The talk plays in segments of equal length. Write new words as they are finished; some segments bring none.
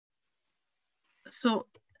So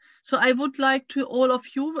I would like to all of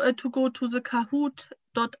you to go to the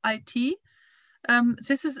kahoot.it.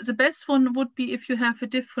 This is the best one would be if you have a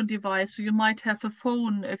different device. So you might have a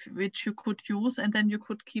phone which you could use, and then you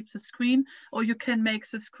could keep the screen, or you can make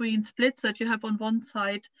the screen split so that you have on one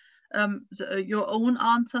side your own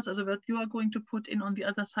answers, as what you are going to put in. On the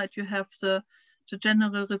other side, you have the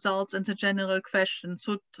general results and the general questions.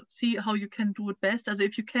 So to see how you can do it best. As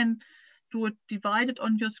if you can do it divided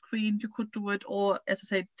on your screen, you could do it, or as I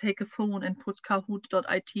say, take a phone and put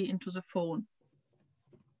kahoot.it into the phone.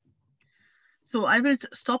 So I will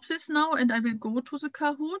stop this now and I will go to the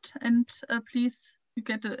Kahoot, and please, you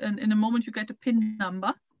get in a moment you get a PIN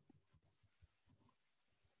number.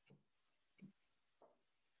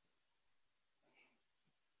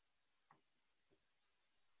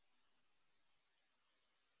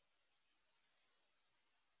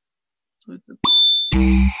 So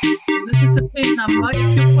this is the PIN number.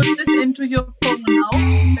 If you put this into your phone now,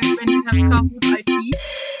 when you have Kahoot IT.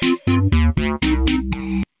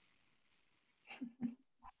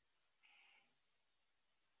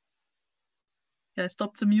 Yeah,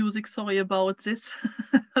 stop the music. Sorry about this.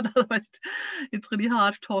 Otherwise, it's really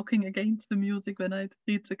hard talking against the music when I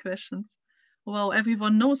read the questions. Wow,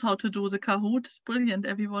 everyone knows how to do the Kahoot. It's brilliant.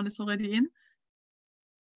 Everyone is already in.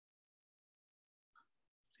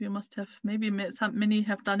 So you must have, maybe many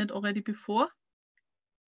have done it already before.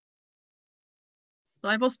 So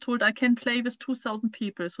I was told I can play with 2,000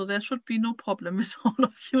 people, so there should be no problem with all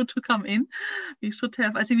of you to come in. We should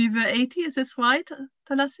have, I think we were 80, is this right,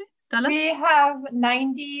 Dallas? We have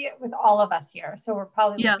 90 with all of us here, so we're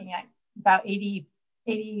probably looking at about 80,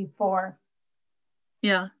 84.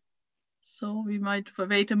 Yeah, so we might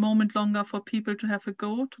wait a moment longer for people to have a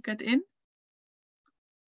go to get in.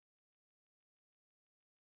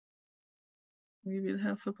 We will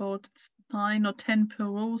have about 9 or 10 per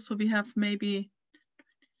row, so we have maybe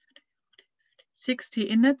 60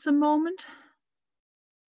 in at the moment.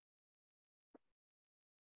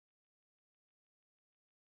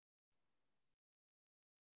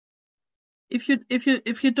 If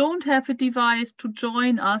you don't have a device to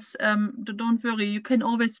join us, don't worry. You can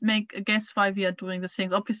always make a guess why we are doing the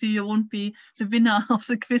things. Obviously, you won't be the winner of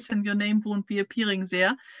the quiz, and your name won't be appearing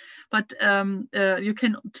there. But you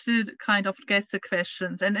can still kind of guess the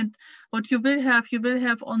questions. And what you will have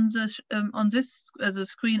on this the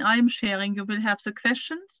screen I'm sharing, you will have the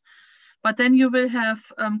questions. But then you will have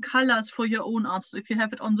colors for your own answers. If you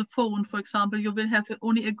have it on the phone, for example, you will have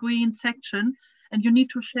only a green section, and you need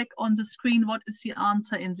to check on the screen what is the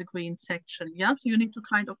answer in the green section. Yeah, so you need to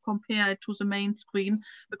kind of compare it to the main screen,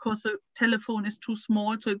 because the telephone is too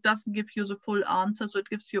small, so it doesn't give you the full answer. So it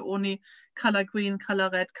gives you only color green, color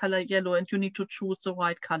red, color yellow, and you need to choose the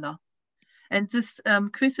right color. And this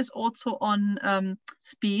quiz is also on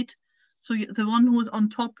speed. So the one who is on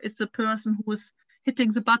top is the person who is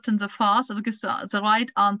hitting the button the fastest, so gives the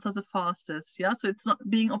right answer the fastest. Yeah, so it's not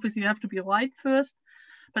being, obviously you have to be right first,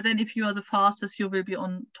 but then if you are the fastest, you will be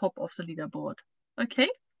on top of the leaderboard. Okay.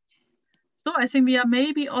 So I think we are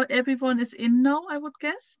maybe everyone is in now, I would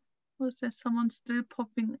guess. Or is there someone still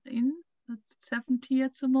popping in? That's 70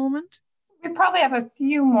 at the moment. We probably have a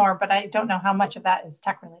few more, but I don't know how much of that is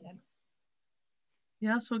tech related.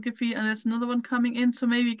 Yeah, so and there's another one coming in, so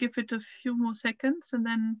maybe give it a few more seconds and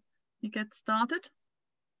then we get started.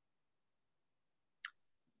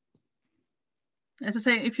 As I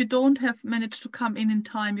say, if you don't have managed to come in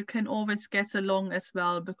time, you can always guess along as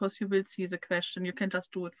well, because you will see the question. You can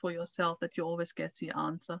just do it for yourself, that you always get the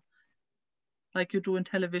answer, like you do in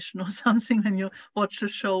television or something when you watch a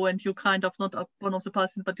show and you kind of not one of the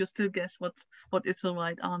participants, but you still guess what is the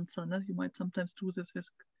right answer. No? You might sometimes do this with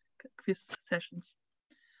quiz sessions.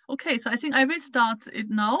 Okay, so I think I will start it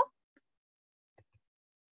now.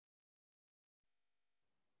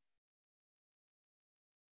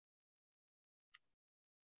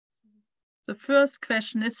 The first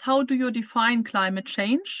question is, how do you define climate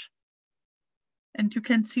change? And you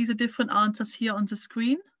can see the different answers here on the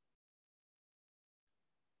screen.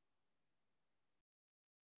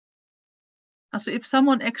 So if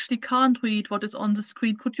someone actually can't read what is on the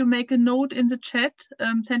screen, could you make a note in the chat,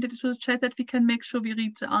 send it to the chat, that we can make sure we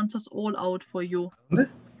read the answers all out for you.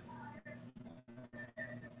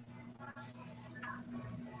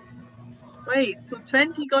 Great, so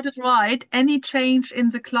 20 got it right. Any change in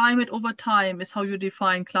the climate over time is how you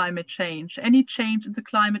define climate change. Any change in the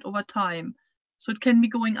climate over time. So it can be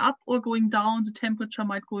going up or going down. The temperature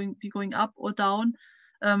might be going up or down.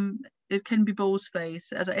 It can be both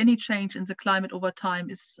ways. As any change in the climate over time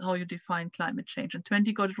is how you define climate change. And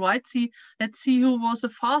 20 got it right. Let's see who was the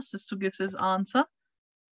fastest to give this answer.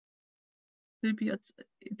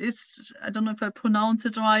 it is, I don't know if I pronounce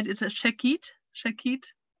it right, it's a Shekit. Shekit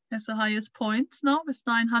has the highest points now with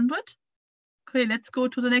 900. Okay, let's go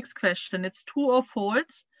to the next question. It's true or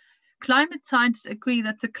false. Climate scientists agree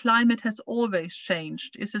that the climate has always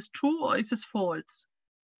changed. Is this true or is this false?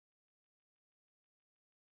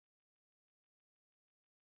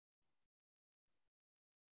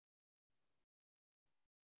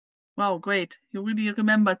 Wow, great. You really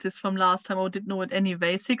remembered this from last time or did know it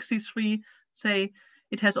anyway. 63 say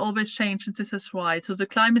it has always changed and this is right. So the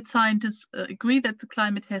climate scientists agree that the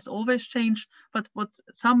climate has always changed, but what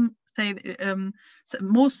some say,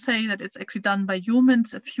 most say that it's actually done by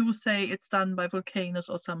humans. A few say it's done by volcanoes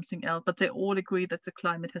or something else, but they all agree that the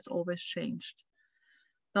climate has always changed.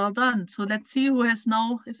 Well done. So let's see who has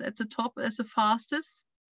now is at the top as the fastest.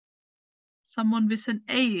 Someone with an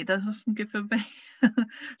A, that doesn't give away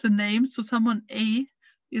the name. So someone A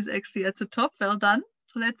is actually at the top. Well done.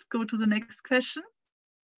 So let's go to the next question.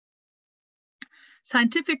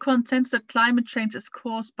 Scientific consensus that climate change is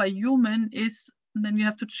caused by human is, and then you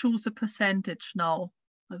have to choose a percentage now.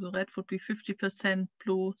 Also red would be 50%,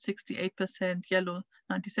 blue 68%, yellow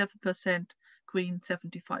 97%, green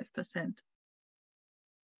 75%.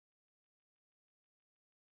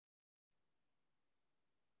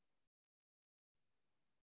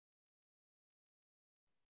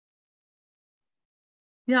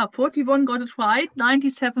 Yeah, 41 got it right,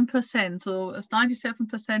 97%. So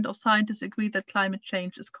 97% of scientists agree that climate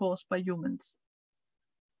change is caused by humans.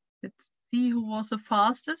 Let's see who was the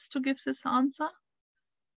fastest to give this answer.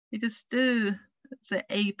 It is still the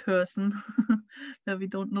A person. We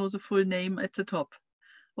don't know the full name at the top.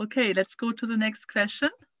 Okay, let's go to the next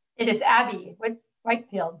question. It is Abby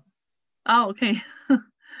Whitefield. Oh, okay.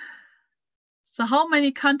 So how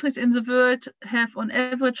many countries in the world have on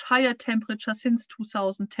average higher temperature since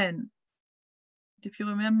 2010? If you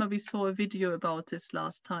remember, we saw a video about this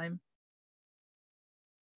last time.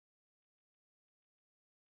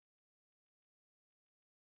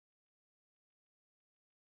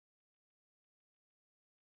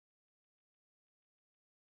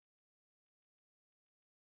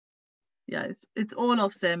 Yeah, it's all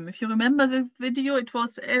of them. If you remember the video, it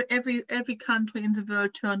was every country in the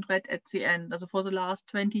world turned red at the end. Also for the last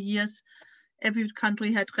 20 years, every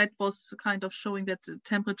country had red, was kind of showing that the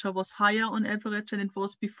temperature was higher on average than it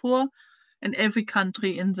was before, and every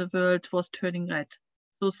country in the world was turning red.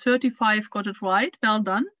 So 35 got it right. Well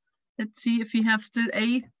done. Let's see if we have still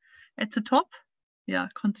A at the top. Yeah,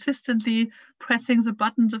 consistently pressing the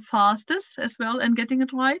button the fastest as well and getting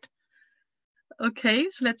it right. Okay,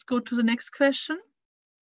 so let's go to the next question.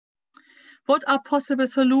 What are possible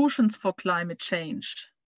solutions for climate change?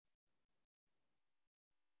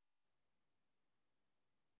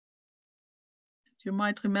 You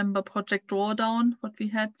might remember Project Drawdown, what we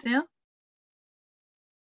had there.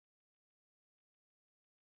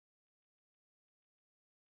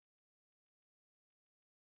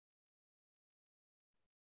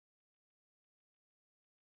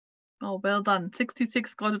 Oh, well done.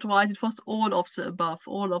 66 got it right. It was all of the above,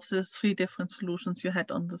 all of the 3 different solutions you had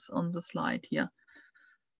on the slide here.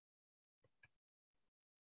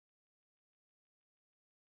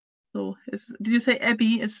 So did you say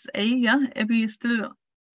Abby is A? Yeah, Abby is still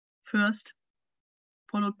first,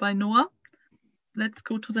 followed by Noah. Let's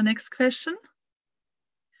go to the next question.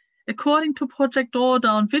 According to Project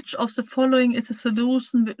Drawdown, which of the following is a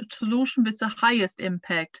solution with the highest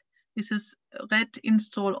impact? This is red,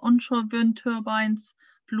 install onshore wind turbines,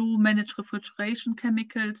 blue, manage refrigeration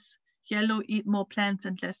chemicals, yellow, eat more plants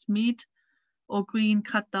and less meat, or green,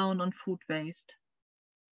 cut down on food waste.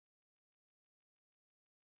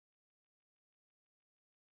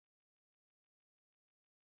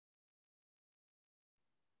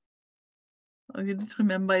 Oh, you did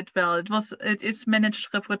remember it well. It is managed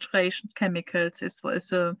refrigeration chemicals.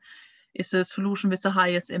 Is a solution with the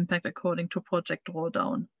highest impact according to Project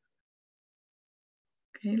Drawdown.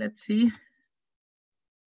 Okay, let's see.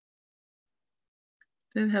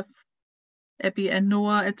 Still have Abby and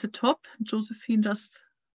Noah at the top. Josephine just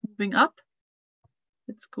moving up.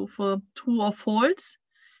 Let's go for true or false.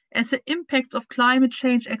 As the impacts of climate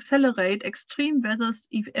change accelerate, extreme weather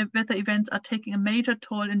events are taking a major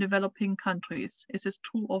toll in developing countries. Is this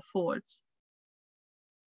true or false?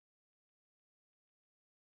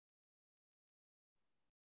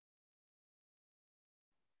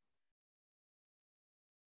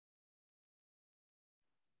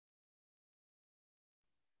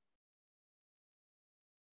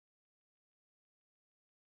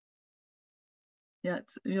 Yeah,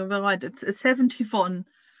 you're right. It's 71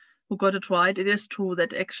 who got it right. It is true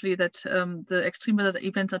that actually that the extreme weather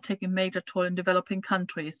events are taking major toll in developing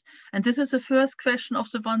countries. And this is the first question of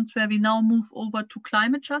the ones where we now move over to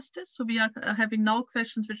climate justice. So we are having now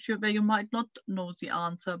questions where you might not know the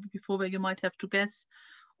answer before, where you might have to guess,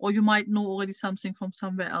 or you might know already something from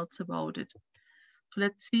somewhere else about it. So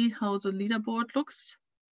let's see how the leaderboard looks.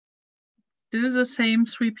 Still the same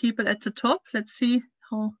 3 people at the top. Let's see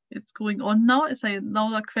how it's going on now. As I now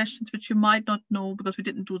there are questions which you might not know because we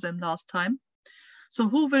didn't do them last time. So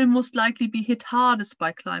who will most likely be hit hardest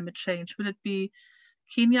by climate change? Will it be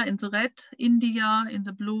Kenya in the red, India in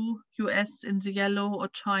the blue, US in the yellow, or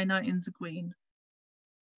China in the green?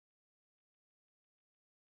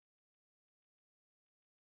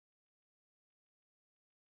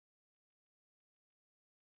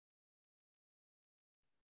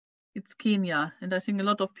 It's Kenya, and I think a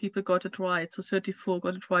lot of people got it right. So 34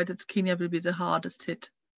 got it right. It's Kenya will be the hardest hit,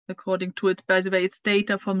 according to it. By the way, it's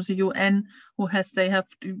data from the UN, they have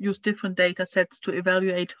used different data sets to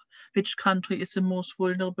evaluate which country is the most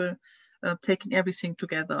vulnerable, taking everything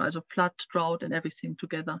together, also flood, drought, and everything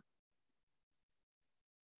together.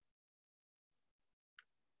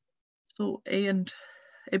 So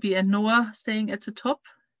Abby and Noah staying at the top,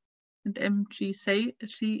 and MG say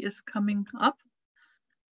she is coming up.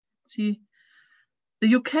 See,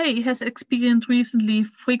 the UK has experienced recently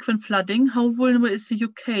frequent flooding. How vulnerable is the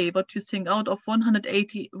UK? What do you think out of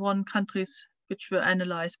 181 countries which were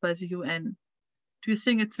analyzed by the UN? Do you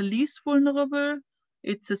think it's the least vulnerable,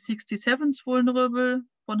 it's the 67th vulnerable,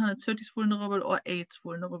 130th vulnerable, or 8th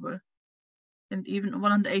vulnerable? And even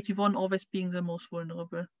 181 always being the most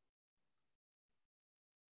vulnerable.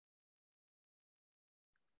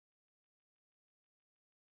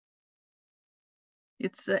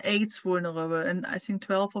 It's the 8th vulnerable, and I think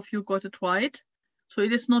 12 of you got it right. So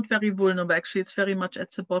it is not very vulnerable, actually. It's very much at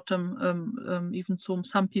the bottom, even so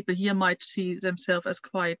some people here might see themselves as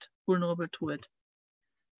quite vulnerable to it.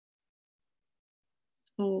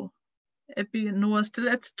 So Abby and Noah still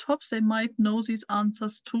at the top. They might know these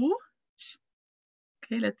answers too.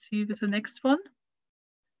 Okay, let's see with the next one.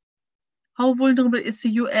 How vulnerable is the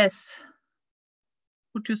US?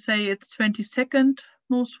 Would you say it's 22nd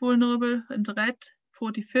most vulnerable in the red,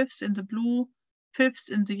 45th in the blue, 5th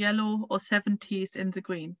in the yellow, or 70th in the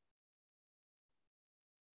green?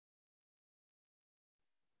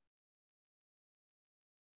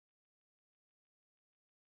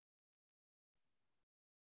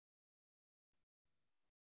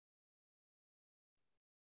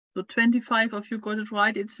 So 25 of you got it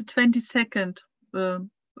right. It's the 22nd,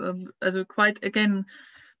 also quite, again,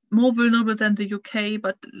 more vulnerable than the UK,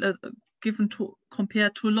 but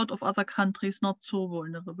compared to a lot of other countries, not so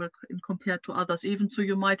vulnerable compared to others, even so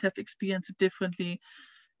you might have experienced it differently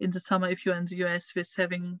in the summer if you're in the US with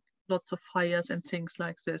having lots of fires and things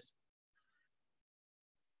like this.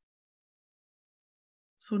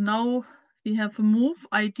 So now we have a move.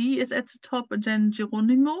 ID is at the top, and then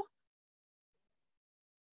Geronimo.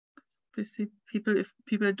 If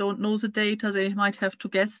people don't know the data, they might have to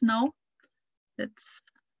guess now. Let's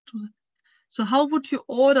do that. So how would you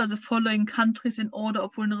order the following countries in order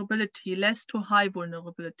of vulnerability, less to high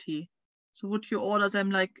vulnerability? So would you order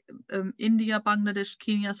them like India, Bangladesh,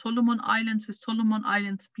 Kenya, Solomon Islands, with Solomon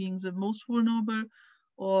Islands being the most vulnerable,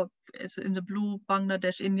 or in the blue,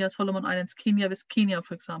 Bangladesh, India, Solomon Islands, Kenya, with Kenya,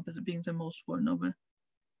 for example, being the most vulnerable?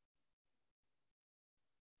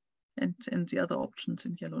 And the other options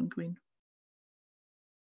in yellow and green.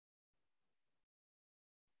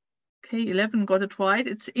 Okay, 11 got it right.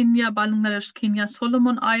 It's India, Bangladesh, Kenya,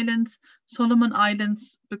 Solomon Islands. Solomon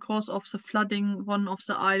Islands, because of the flooding, one of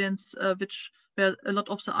the islands where a lot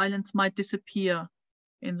of the islands might disappear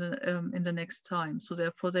in the next time. So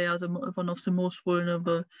therefore, they are one of the most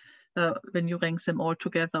vulnerable when you rank them all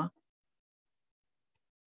together.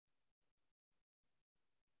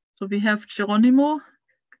 So we have Geronimo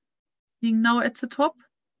being now at the top,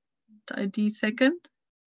 ID second.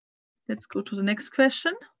 Let's go to the next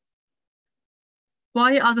question.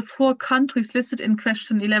 Why are the 4 countries listed in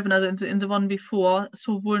question 11, also in the one before,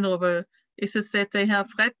 so vulnerable? Is it that they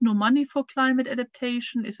have red, no money for climate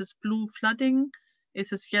adaptation? Is it blue, flooding?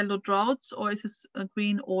 Is it yellow, droughts? Or is it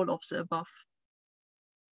green, all of the above?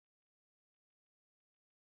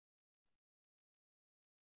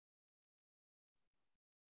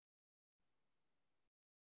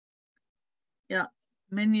 Yeah,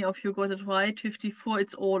 many of you got it right. 54,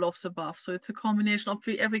 it's all of the above. So it's a combination of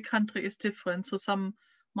every country is different. So some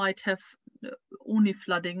might have only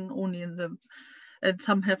flooding, only in the and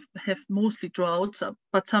some have mostly droughts,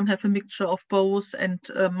 but some have a mixture of both, and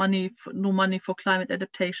no money for climate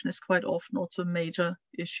adaptation is quite often also a major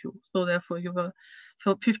issue. So therefore you were,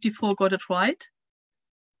 for 54 got it right.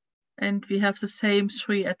 And we have the same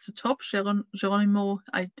three at the top, Geronimo,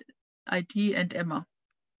 ID, and Emma.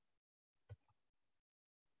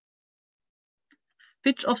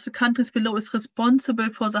 Which of the countries below is responsible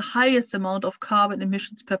for the highest amount of carbon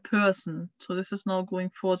emissions per person? So this is now going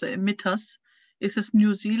for the emitters. Is this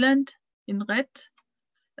New Zealand in red,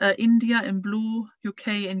 India in blue, UK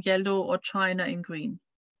in yellow, or China in green?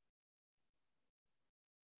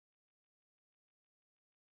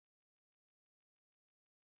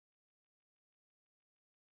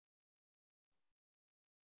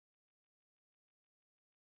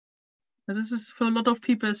 This is for a lot of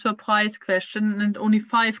people a surprise question, and only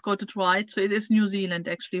 5 got it right. So it is New Zealand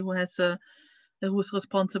actually who's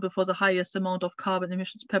responsible for the highest amount of carbon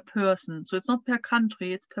emissions per person. So it's not per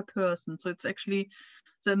country, it's per person. So it's actually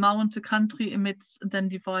the amount the country emits and then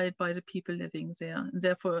divided by the people living there. And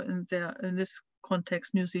therefore, in this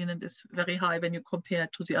context, New Zealand is very high when you compare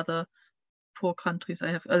it to the other 4 countries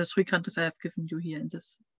I have, 3 countries I have given you here in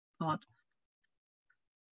this part.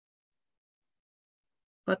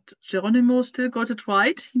 But Geronimo still got it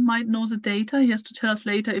right. He might know the data. He has to tell us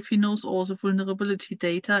later if he knows all the vulnerability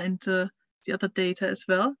data and the other data as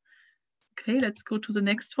well. Okay, let's go to the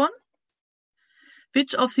next one.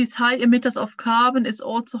 Which of these high emitters of carbon is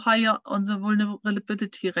also higher on the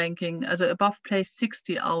vulnerability ranking, as above place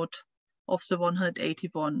 60 out of the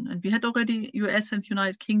 181? And we had already US and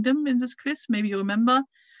United Kingdom in this quiz, maybe you remember.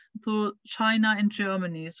 So China and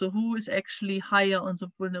Germany. So who is actually higher on the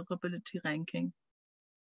vulnerability ranking?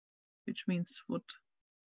 Which means would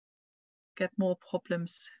get more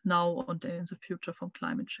problems now and in the future from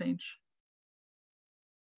climate change.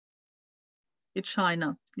 It's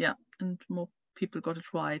China, yeah, and more people got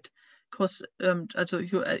it right. Because also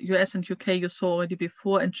US and UK you saw already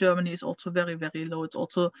before, and Germany is also very, very low. It's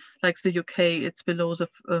also like the UK, it's below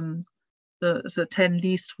the 10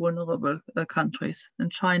 least vulnerable countries,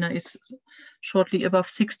 and China is shortly above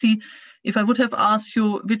 60. If I would have asked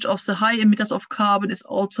you which of the high emitters of carbon is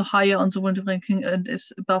also higher on the vulnerability ranking and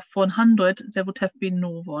is above 100, there would have been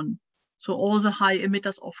no one. So all the high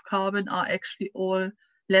emitters of carbon are actually all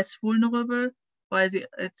less vulnerable, while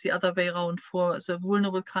it's the other way around. For the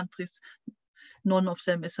vulnerable countries, none of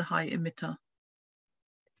them is a high emitter.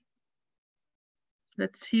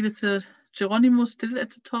 Let's see with the Geronimo still at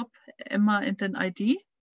the top, Emma and then ID.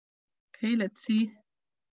 Okay, let's see.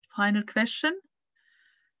 Final question.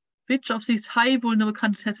 Which of these high vulnerable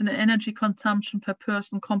countries has an energy consumption per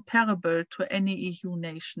person comparable to any EU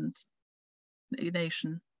nation?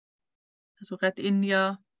 So red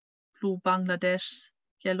India, blue Bangladesh,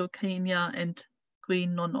 yellow Kenya, and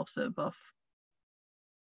green none of the above.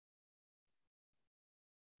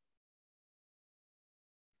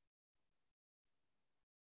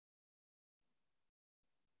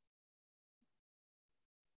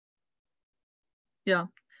 Yeah, I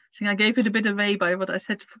think I gave it a bit away by what I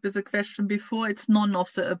said with the question before. It's none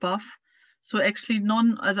of the above. So actually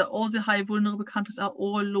all the high vulnerable countries are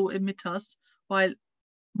all low emitters, while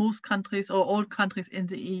most countries or all countries in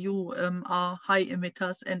the EU are high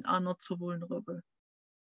emitters and are not so vulnerable.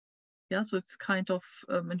 Yeah, so it's kind of,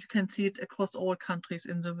 and you can see it across all countries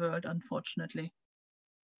in the world, unfortunately.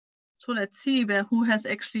 So let's see who has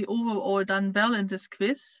actually overall done well in this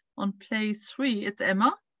quiz. On place 3, it's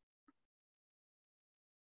Emma.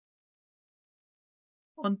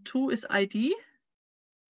 On 2 is ID.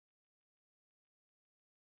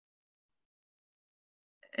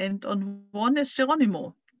 And on 1 is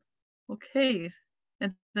Geronimo. Okay,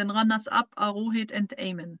 and then runners up are Rohit and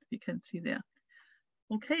Eamon, we can see there.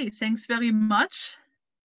 Okay, thanks very much.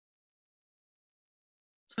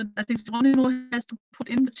 So I think Geronimo has to put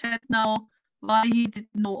in the chat now why he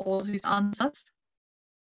didn't know all these answers.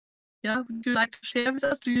 Yeah, would you like to share with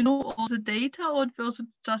us? Do you know all the data, or was it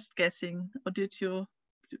just guessing? Or do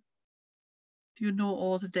you know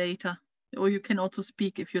all the data? Or you can also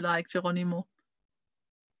speak if you like, Geronimo.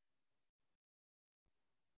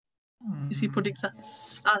 Is he putting some?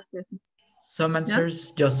 Yes. Yes. Some answers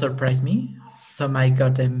just surprised me. Some I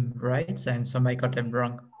got them right and some I got them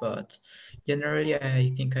wrong. But generally,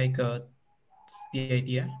 I think I got the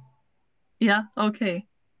idea. Yeah, okay.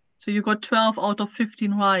 So you got 12 out of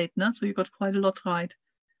 15 right, no? So you got quite a lot right.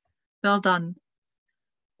 Well done.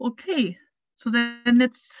 Okay, so then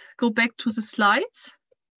let's go back to the slides.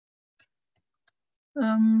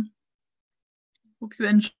 Hope you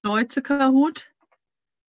enjoyed the Kahoot.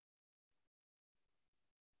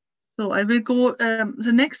 So I will go,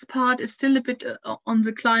 the next part is still a bit on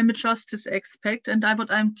the climate justice aspect, and what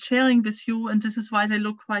I'm sharing with you, and this is why they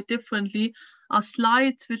look quite differently, are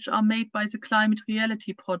slides which are made by the Climate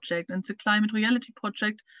Reality Project. And the Climate Reality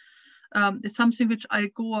Project is something which Al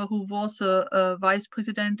Gore, who was a vice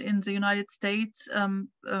president in the United States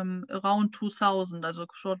around 2000, also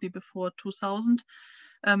shortly before 2000,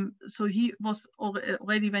 so he was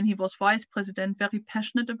already, when he was vice president, very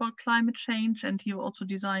passionate about climate change, and he also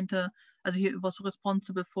designed he was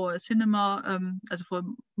responsible for a cinema, for a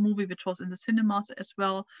movie which was in the cinemas as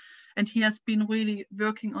well, and he has been really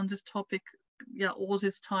working on this topic all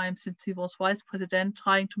this time since he was vice president,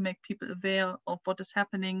 trying to make people aware of what is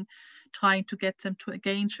happening, trying to get them to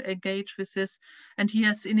engage with this. And he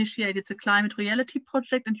has initiated the Climate Reality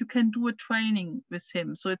Project, and you can do a training with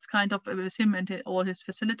him. So it's kind of with him and all his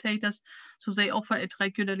facilitators. So they offer it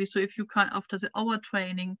regularly. So if you can, after the hour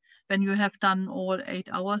training, when you have done all 8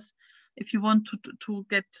 hours, if you want to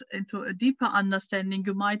get into a deeper understanding,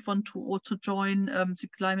 you might want to also join the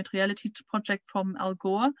Climate Reality Project from Al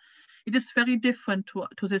Gore. It is very different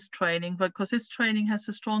to this training, because this training has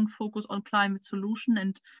a strong focus on climate solution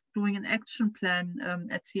and doing an action plan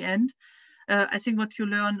at the end. I think what you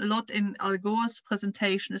learn a lot in Al Gore's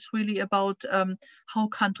presentation is really about how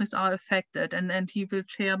countries are affected, and he will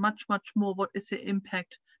share much more what is the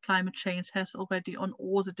impact climate change has already on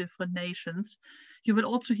all the different nations. You will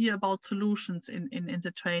also hear about solutions in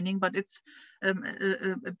the training, but it's a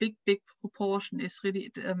big proportion is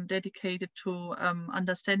really dedicated to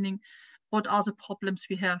understanding what are the problems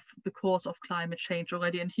we have because of climate change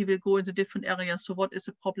already. And he will go in the different areas. So what is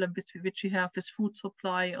the problem which we have with food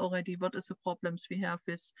supply already? What is the problems we have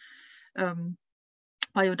with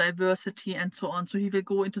biodiversity and so on? So he will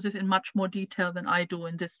go into this in much more detail than I do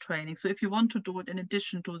in this training. So if you want to do it in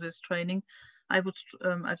addition to this training, I would,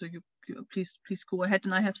 you please go ahead,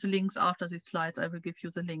 and I have the links after these slides. I will give you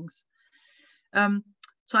the links.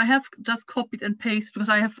 So I have just copied and pasted, because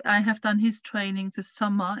I have done his training this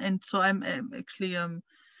summer, and so I'm actually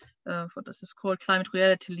what is this called, climate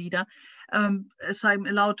reality leader. So I'm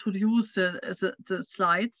allowed to use the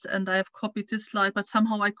slides, and I have copied this slide, but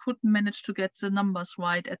somehow I couldn't manage to get the numbers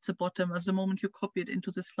right at the bottom. As the moment you copy it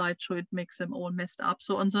into the slideshow, it makes them all messed up.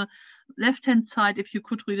 So on the left-hand side, if you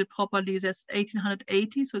could read it properly, there's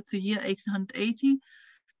 1880, so it's the year 1880.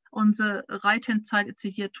 On the right-hand side, it's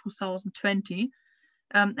the year 2020.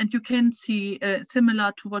 And you can see,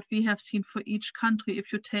 similar to what we have seen for each country,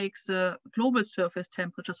 if you take the global surface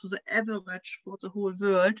temperature, so the average for the whole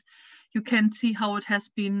world, you can see how it has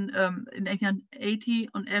been in 1880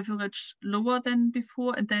 on average lower than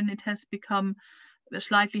before, and then it has become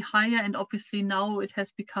slightly higher, and obviously now it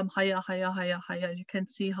has become higher. You can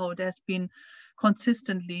see how it has been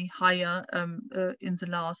consistently higher in the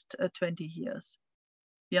last 20 years.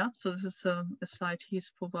 Yeah, so this is a slide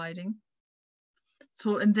he's providing.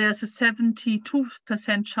 So, and there's a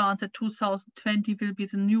 72% chance that 2020 will be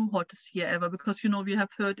the new hottest year ever, because, you know, we have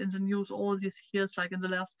heard in the news all these years, like in the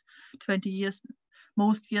last 20 years,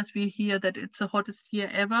 most years we hear that it's the hottest year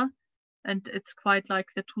ever. And it's quite like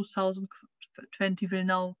the 2020 will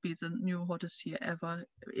now be the new hottest year ever,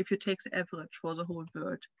 if you take the average for the whole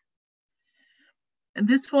world. And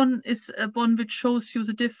this one is one which shows you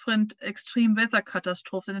the different extreme weather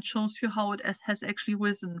catastrophes, and it shows you how it has actually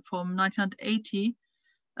risen from 1980,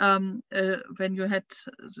 when you had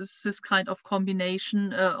this kind of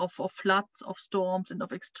combination of floods, of storms, and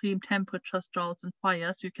of extreme temperatures, droughts, and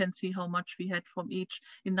fires. You can see how much we had from each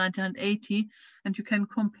in 1980, and you can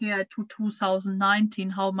compare it to 2019,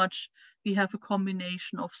 how much we have a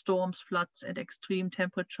combination of storms, floods, and extreme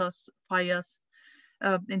temperatures, fires,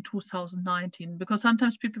 in 2019, because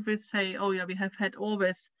sometimes people will say, oh yeah, we have had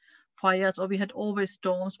always fires, or we had always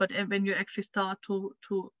storms, but when you actually start to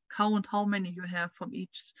count how many you have from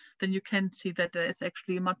each, then you can see that there is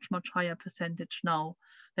actually a much higher percentage now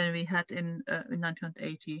than we had in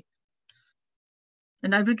 1980.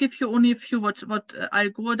 And I will give you only a few. What Al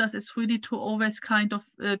Gore does is really to always kind of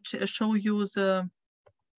show you the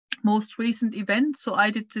most recent events. So I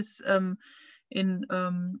did this in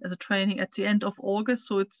as a training at the end of August,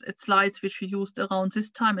 so it's slides which we used around this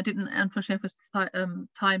time. I didn't unfortunately have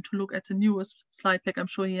time to look at the newest slide pack. I'm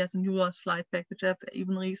sure he has a newer slide pack which have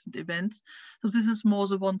even recent events. So this is more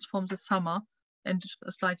the ones from the summer and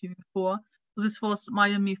slightly before. So this was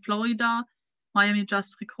Miami, Florida. Miami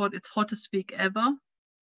just recorded its hottest week ever.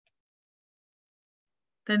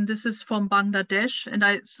 Then this is from Bangladesh, and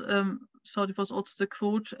I thought it was also the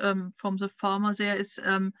quote from the farmer there is,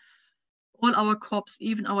 all our crops,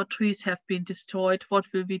 even our trees, have been destroyed.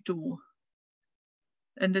 What will we do?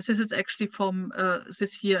 And this is actually from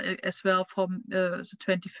this year as well, from the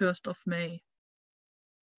 21st of May.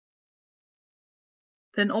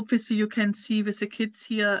 Then obviously you can see with the kids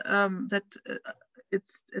here that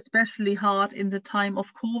it's especially hard in the time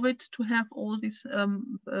of COVID to have all these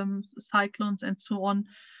cyclones and so on.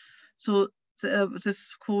 So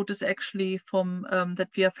this quote is actually from that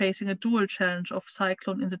we are facing a dual challenge of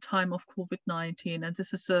cyclone in the time of COVID-19. And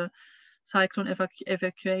this is a cyclone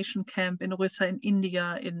evacuation camp in Orissa in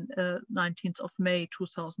India in 19th of May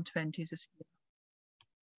 2020 this year.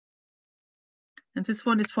 And this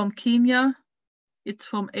one is from Kenya. It's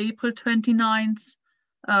from April 29th,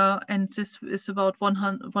 and this is about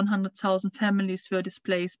 100,000 families were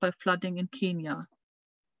displaced by flooding in Kenya.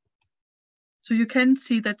 So you can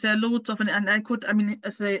see that there are loads of, and I mean,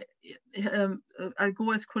 as Al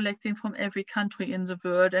Gore is collecting from every country in the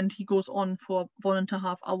world, and he goes on for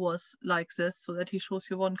 1.5 hours like this, so that he shows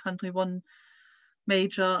you one country, one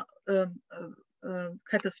major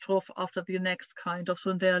catastrophe after the next kind of,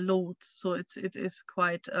 so there are loads. So it is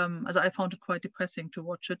quite, as I found it quite depressing to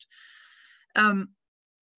watch it.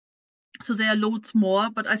 So there are loads more,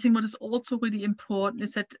 but I think what is also really important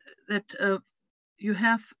is that you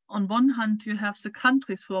have, on one hand, you have the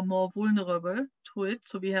countries who are more vulnerable to it.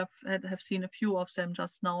 So we have seen a few of them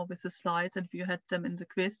just now with the slides, and you had them in the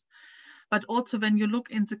quiz. But also when you look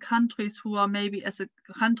in the countries who are maybe as a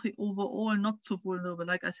country overall not so vulnerable,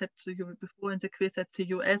 like I said to you before in the quiz, that the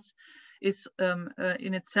US is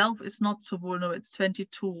in itself is not so vulnerable. It's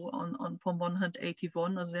 22 from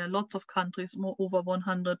 181. Also there are lots of countries, more over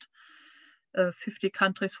 150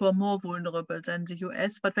 countries who are more vulnerable than the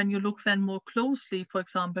US. But when you look then more closely, for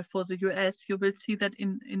example, for the US, you will see that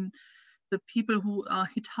in the people who are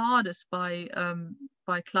hit hardest by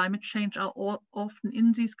climate change are often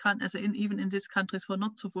in these countries, even in these countries who are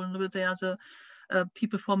not so vulnerable. They are the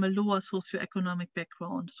people from a lower socioeconomic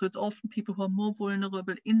background. So it's often people who are more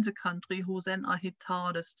vulnerable in the country who then are hit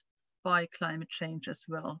hardest by climate change as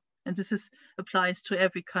well. And this applies to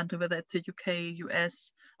every country, whether it's the UK,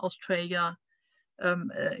 US, Australia.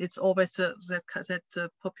 It's always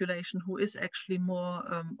that population who is actually more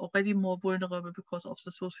already more vulnerable because of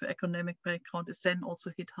the socioeconomic background is then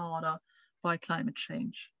also hit harder by climate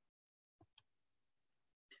change.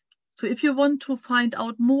 So if you want to find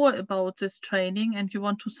out more about this training and you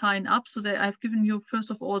want to sign up, so that I've given you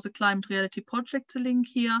first of all the Climate Reality Project, the link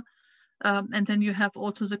here. And then you have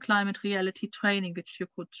also the Climate Reality training, which you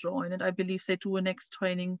could join. And I believe they do a next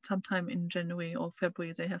training sometime in January or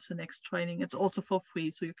February. They have the next training. It's also for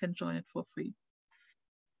free, so you can join it for free.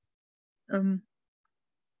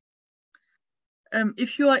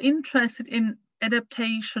 If you are interested in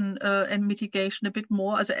adaptation and mitigation a bit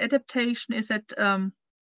more, as adaptation is that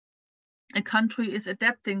a country is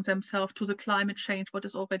adapting themselves to the climate change, what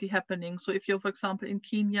is already happening. So if you're, for example, in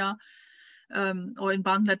Kenya, or in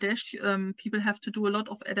Bangladesh, people have to do a lot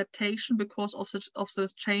of adaptation because of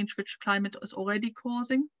the change which climate is already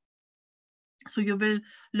causing. So you will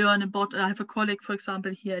learn about, I have a colleague, for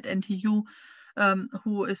example, here at NTU,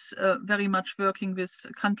 who is very much working with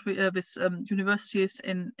universities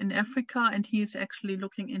in Africa, and he is actually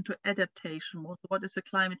looking into adaptation. What is the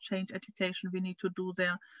climate change education we need to do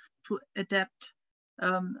there to adapt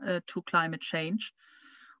to climate change?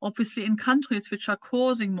 Obviously, in countries which are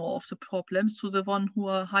causing more of the problems, to the one who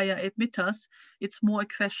are higher emitters, it's more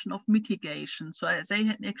a question of mitigation. So they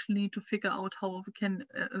actually need to figure out how we can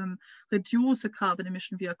reduce the carbon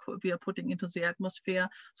emission we are putting into the atmosphere,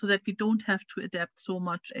 so that we don't have to adapt so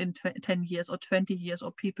much in 10 years or 20 years,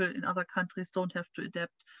 or people in other countries don't have to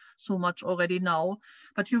adapt so much already now.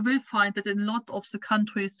 But you will find that in a lot of the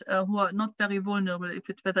countries who are not very vulnerable,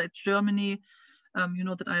 whether it's Germany, you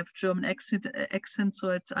know that I have German accent,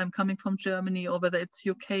 so I'm coming from Germany, or whether it's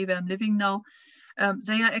UK where I'm living now,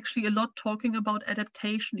 they are actually a lot talking about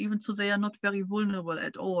adaptation, even so they are not very vulnerable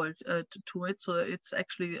at all to it. So it's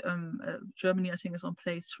actually Germany, I think, is on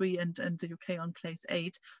place 3 and the UK on place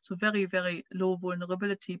 8. So very, very low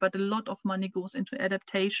vulnerability, but a lot of money goes into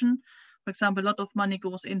adaptation. For example, a lot of money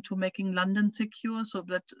goes into making London secure so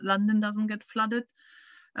that London doesn't get flooded.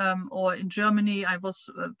 Or in Germany, I was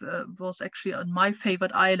actually on my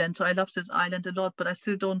favorite island. So I love this island a lot, but I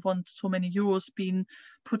still don't want so many euros being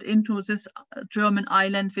put into this German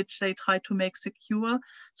island, which they try to make secure.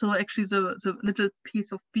 So actually the little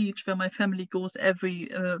piece of beach where my family goes every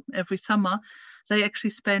summer, they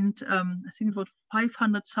actually spent, I think about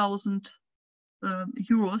 500,000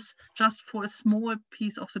 euros just for a small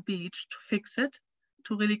piece of the beach to fix it.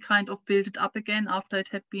 to really kind of build it up again after it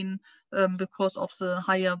had been, because of the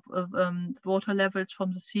higher water levels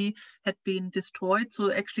from the sea, had been destroyed.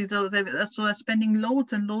 So actually, they're spending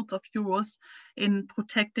loads and loads of euros in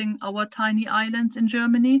protecting our tiny islands in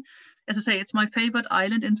Germany. As I say, it's my favorite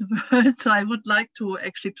island in the world, so I would like to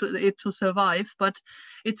actually it to survive. But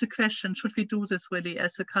it's a question: should we do this really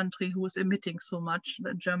as a country who is emitting so much?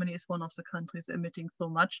 Germany is one of the countries emitting so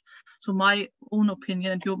much. So my own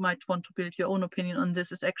opinion, and you might want to build your own opinion on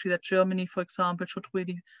this, is actually that Germany, for example, should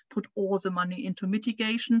really put all the money into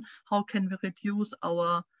mitigation. How can we reduce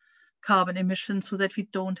our carbon emissions so that we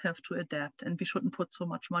don't have to adapt, and we shouldn't put so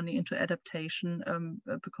much money into adaptation,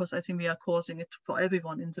 because I think we are causing it for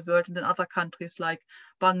everyone in the world. And in other countries like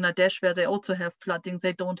Bangladesh, where they also have flooding,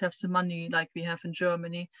 they don't have the money like we have in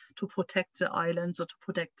Germany to protect the islands or to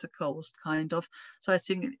protect the coast, kind of. So I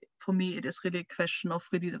think for me it is really a question of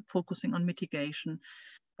really focusing on mitigation.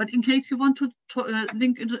 But in case you want to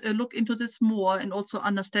look into this more and also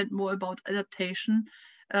understand more about adaptation,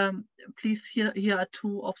 please, here are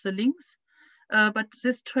two of the links. But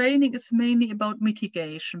this training is mainly about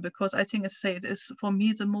mitigation, because I think, as I say, it is for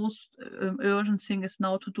me the most urgent thing is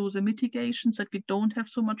now to do the mitigations, that we don't have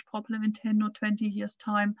so much problem in 10 or 20 years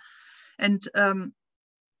time. And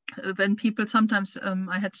when people sometimes,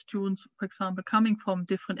 I had students, for example, coming from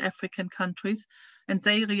different African countries, and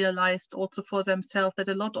they realized also for themselves that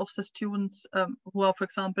a lot of the students who are, for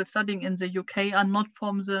example, studying in the UK are not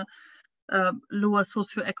from the lower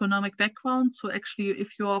socioeconomic background. So actually,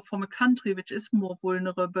 if you are from a country which is more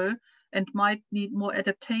vulnerable and might need more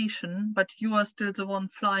adaptation, but you are still the one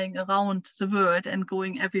flying around the world and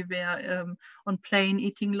going everywhere on plane,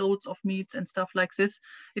 eating loads of meats and stuff like this,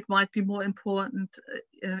 it might be more important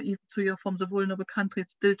if you're from the vulnerable countries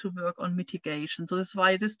still to work on mitigation. So this is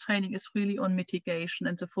why this training is really on mitigation,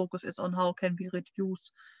 and the focus is on how can we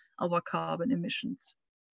reduce our carbon emissions.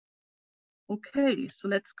 Okay, so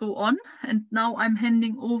let's go on. And now I'm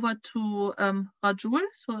handing over to Rajul.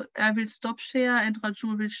 So I will stop share and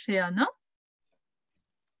Rajul will share, no?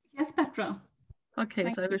 Yes, Petra. Okay,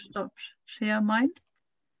 so I will stop share mine.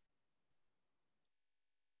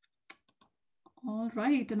 All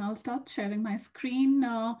right, and I'll start sharing my screen.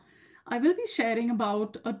 I will be sharing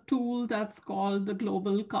about a tool that's called the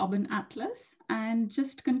Global Carbon Atlas. And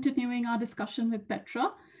just continuing our discussion with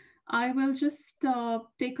Petra, I will just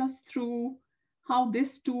take us through how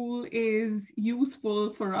this tool is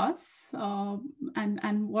useful for us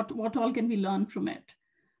and what all can we learn from it.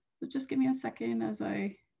 So just give me a second as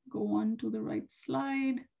I go on to the right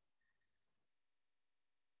slide.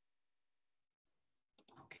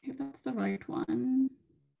 Okay, that's the right one.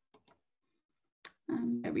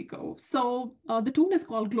 And there we go. So the tool is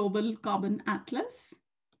called Global Carbon Atlas.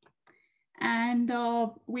 And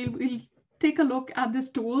we'll take a look at this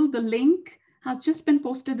tool. The link has just been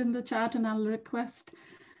posted in the chat, and I'll request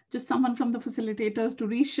just someone from the facilitators to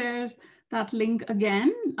reshare that link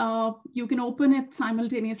again. You can open it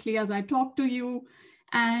simultaneously as I talk to you,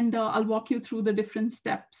 and I'll walk you through the different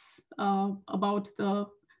steps about the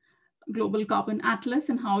Global Carbon Atlas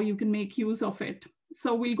and how you can make use of it.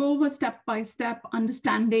 So we'll go over step by step,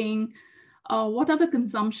 understanding what are the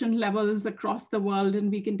consumption levels across the world,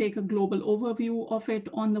 and we can take a global overview of it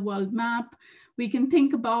on the world map. We can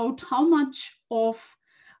think about how much of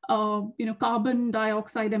carbon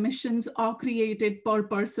dioxide emissions are created per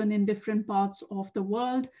person in different parts of the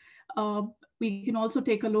world. We can also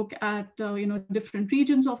take a look at different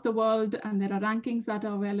regions of the world, and there are rankings that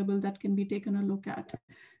are available that can be taken a look at.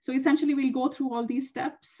 So essentially, we'll go through all these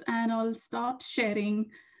steps, and I'll start sharing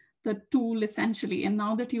the tool essentially. And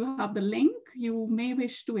now that you have the link, you may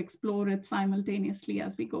wish to explore it simultaneously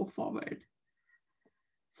as we go forward.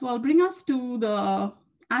 So I'll bring us to the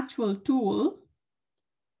actual tool.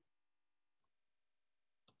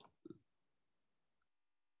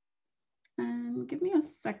 And give me a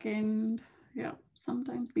second. Yeah,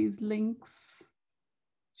 sometimes these links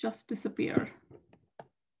just disappear.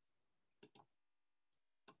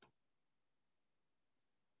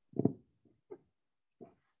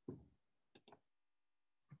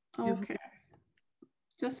 Okay,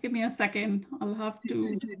 just give me a second. I'll have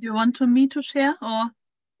to. Do you want me to share or?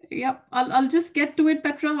 Yep, I'll just get to it,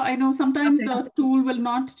 Petra. I know sometimes the tool will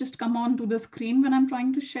not just come on to the screen when I'm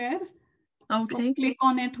trying to share. Okay. So click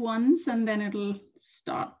on it once and then it'll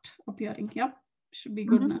start appearing. Yep, should be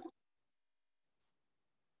good now.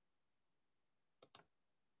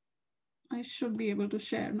 I should be able to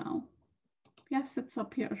share now. Yes, it's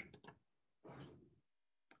up here.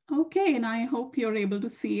 Okay, and I hope you're able to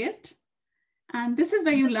see it. And this is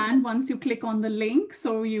where you land once you click on the link.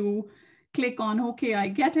 So you click on, okay, I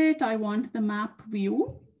get it. I want the map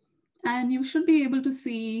view. And you should be able to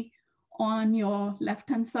see on your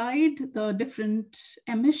left-hand side the different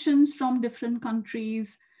emissions from different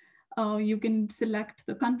countries. You can select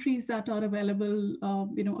the countries that are available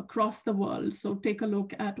across the world. So take a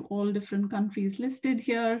look at all different countries listed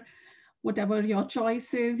here. Whatever your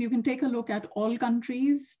choice is, you can take a look at all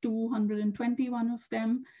countries, 221 of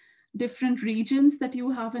them, different regions that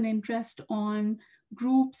you have an interest on,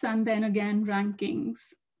 groups, and then again,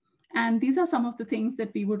 rankings. And these are some of the things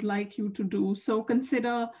that we would like you to do. So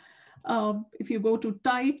consider, if you go to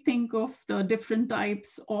type, think of the different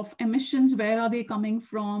types of emissions. Where are they coming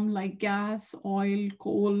from? Like gas, oil,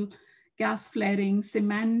 coal, gas flaring,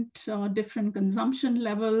 cement, different consumption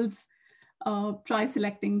levels. Try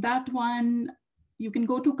selecting that one. You can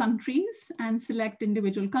go to countries and select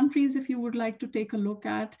individual countries if you would like to take a look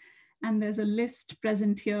at. And there's a list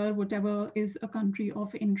present here, whatever is a country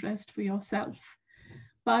of interest for yourself.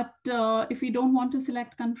 But if we don't want to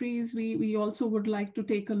select countries, we also would like to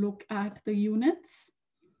take a look at the units.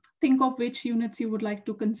 Think of which units you would like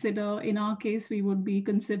to consider. In our case, we would be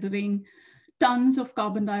considering tons of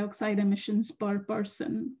carbon dioxide emissions per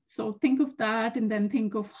person. So think of that, and then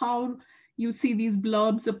think of how you see these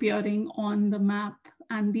blurbs appearing on the map.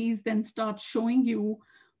 And these then start showing you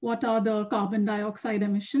what are the carbon dioxide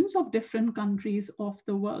emissions of different countries of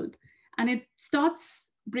the world. And it starts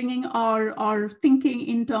bringing our thinking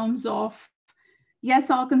in terms of, yes,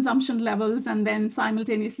 our consumption levels, and then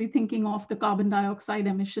simultaneously thinking of the carbon dioxide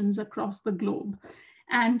emissions across the globe.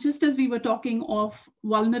 And just as we were talking of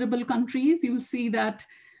vulnerable countries, you'll see that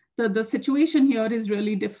the situation here is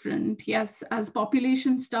really different. Yes, as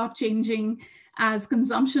populations start changing, as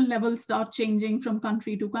consumption levels start changing from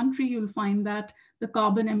country to country, you'll find that the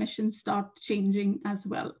carbon emissions start changing as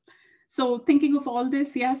well. So thinking of all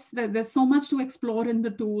this, yes, there's so much to explore in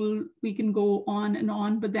the tool. We can go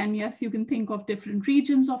on, but then yes, you can think of different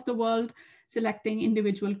regions of the world, selecting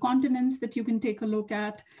individual continents that you can take a look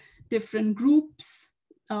at, different groups,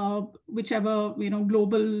 whichever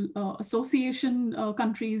global association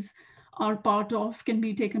countries are part of can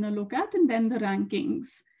be taken a look at, and then the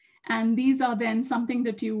rankings. And these are then something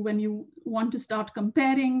that when you want to start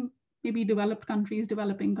comparing, maybe developed countries,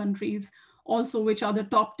 developing countries, also which are the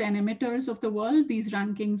top 10 emitters of the world, these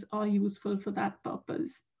rankings are useful for that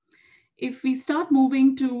purpose. If we start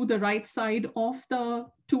moving to the right side of the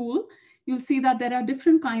tool, you'll see that there are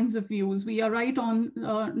different kinds of views. We are right on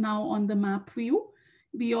now on the map view.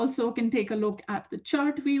 We also can take a look at the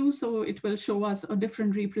chart view. So it will show us a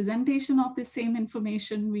different representation of the same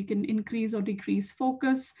information. We can increase or decrease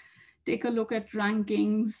focus, take a look at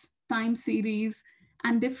rankings, time series,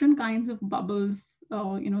 and different kinds of bubbles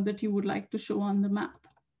that you would like to show on the map.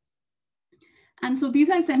 And so these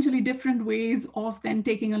are essentially different ways of then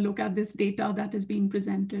taking a look at this data that is being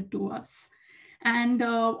presented to us. And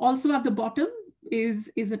also at the bottom is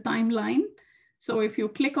a timeline. So if you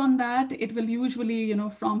click on that, it will usually,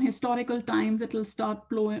 from historical times, it will start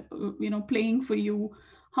playing for you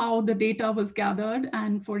how the data was gathered,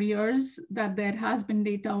 and for years that there has been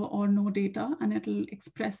data or no data, and it will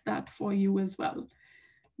express that for you as well.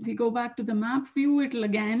 If we go back to the map view, it'll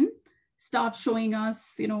again start showing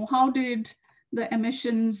us, how did the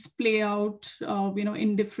emissions play out,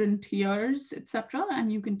 in different years, etc. And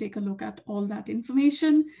you can take a look at all that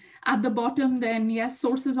information. At the bottom, then, yes,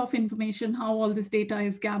 sources of information, how all this data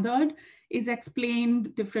is gathered, is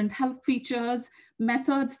explained, different help features,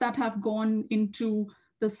 methods that have gone into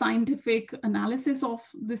the scientific analysis of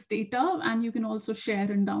this data, and you can also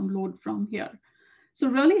share and download from here. So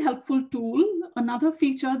really helpful tool. Another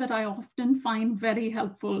feature that I often find very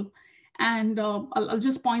helpful, and I'll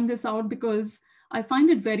just point this out because I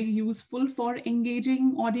find it very useful for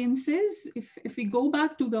engaging audiences. If we go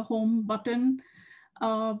back to the home button,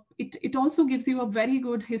 it also gives you a very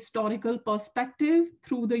good historical perspective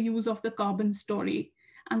through the use of the carbon story.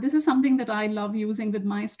 And this is something that I love using with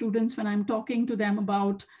my students when I'm talking to them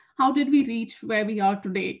about how did we reach where we are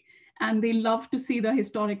today. And they love to see the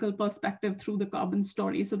historical perspective through the carbon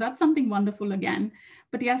story. So that's something wonderful again.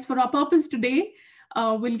 But yes, for our purpose today,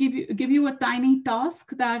 we'll give you a tiny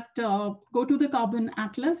task that go to the Carbon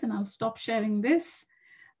Atlas, and I'll stop sharing this.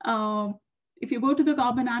 If you go to the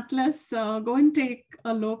Carbon Atlas, go and take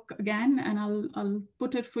a look again, and I'll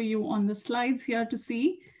put it for you on the slides here to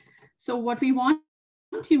see. So what we want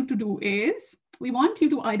you to do is, we want you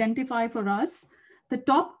to identify for us the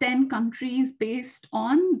top 10 countries based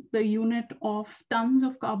on the unit of tons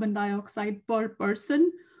of carbon dioxide per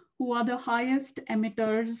person who are the highest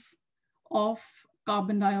emitters of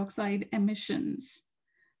carbon dioxide emissions.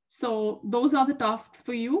 So those are the tasks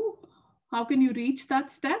for you. How can you reach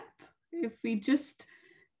that step? If we just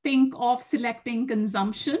think of selecting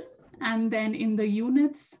consumption And then in the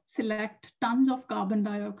units, select tons of carbon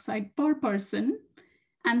dioxide per person,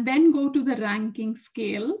 and then go to the ranking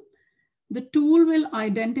scale. The tool will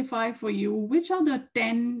identify for you which are the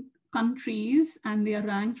 10 countries, and they are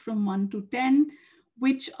ranked from 1 to 10,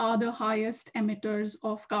 which are the highest emitters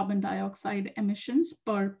of carbon dioxide emissions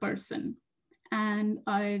per person. And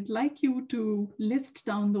I'd like you to list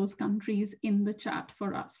down those countries in the chat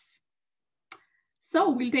for us. So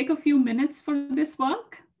we'll take a few minutes for this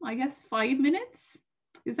work. I guess 5 minutes.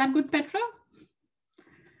 Is that good, Petra?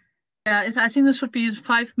 Yeah, I think this should be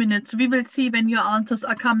 5 minutes. We will see when your answers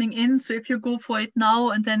are coming in. So if you go for it now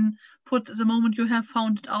and then put the moment you have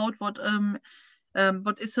found it out, what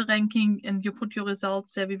is the ranking, and you put your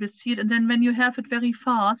results there, we will see it. And then when you have it very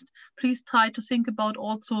fast, please try to think about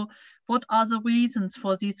also what are the reasons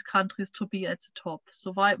for these countries to be at the top.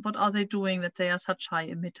 So what are they doing that they are such high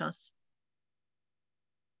emitters?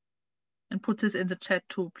 And put this in the chat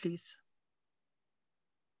too, please.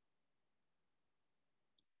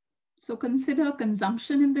 So consider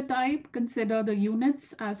consumption in the type, consider the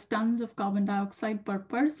units as tons of carbon dioxide per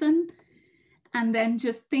person, and then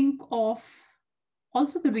just think of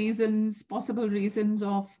also the reasons, possible reasons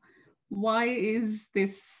of why is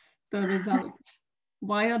this the result?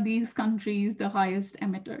 Why are these countries the highest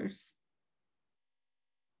emitters?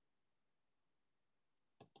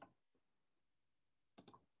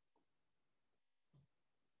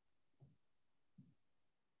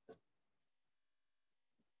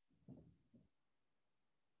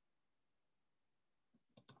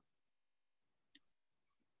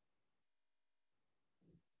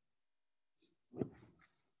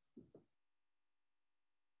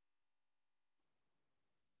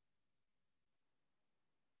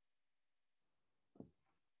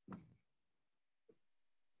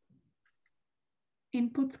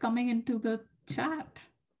 Inputs coming into the chat.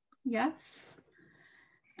 Yes.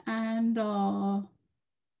 And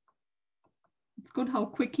it's good how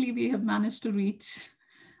quickly we have managed to reach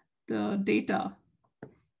the data.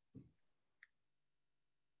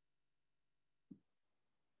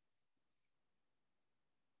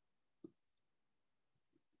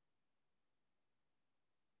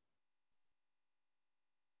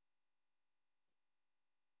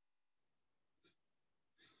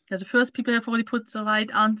 Yeah, the first people have already put the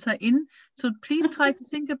right answer in. So please try to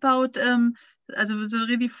think about, also the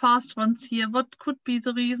really fast ones here, what could be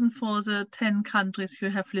the reason for the 10 countries you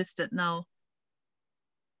have listed now?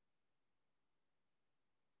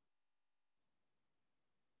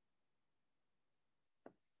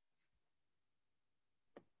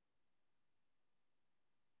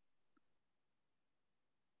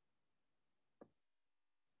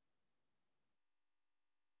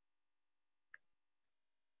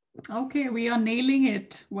 Okay, we are nailing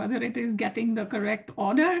it, whether it is getting the correct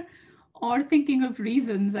order or thinking of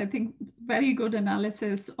reasons. I think very good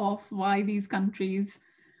analysis of why these countries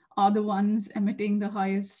are the ones emitting the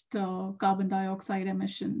highest carbon dioxide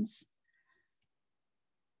emissions.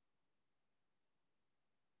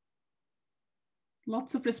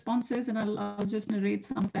 Lots of responses, and I'll just narrate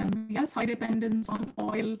some of them. Yes, high dependence on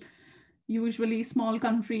oil, usually small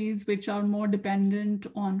countries which are more dependent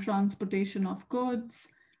on transportation of goods,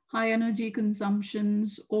 high energy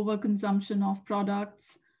consumptions, overconsumption of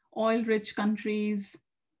products, oil-rich countries,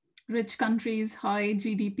 high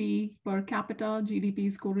GDP per capita. GDP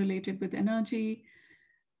is correlated with energy,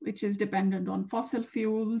 which is dependent on fossil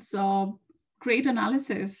fuels. Great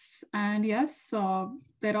analysis. And yes,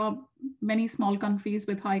 there are many small countries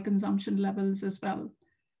with high consumption levels as well.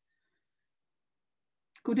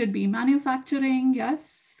 Could it be manufacturing?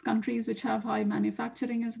 Yes, countries which have high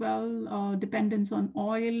manufacturing as well, dependence on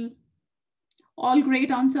oil. All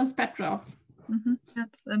great answers, Petra. Mm-hmm. Yes,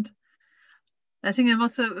 and I think it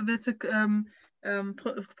was with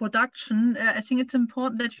production. I think it's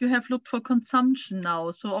important that you have looked for consumption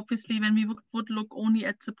now. So obviously, when we would look only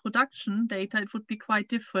at the production data, it would be quite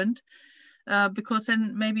different. Because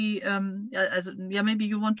then maybe maybe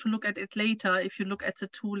you want to look at it later if you look at the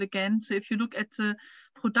tool again. So if you look at the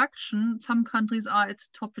production, some countries are at the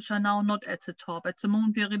top which are now not at the top. At the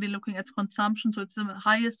moment we are really looking at consumption, so it's the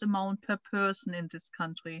highest amount per person in this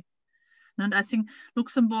country. And I think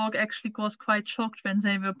Luxembourg actually was quite shocked when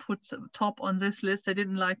they were put top on this list. They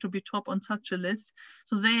didn't like to be top on such a list,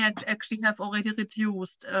 so they actually have already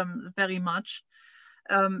reduced very much.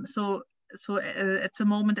 So at the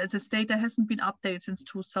moment, as this data hasn't been updated since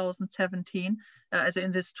 2017, as in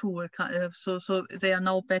this tool, so they are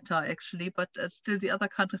now better actually. But still, the other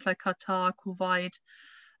countries like Qatar, Kuwait,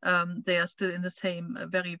 they are still in the same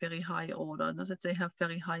very, very high order, that they have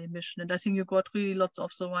very high emission. And I think you got really lots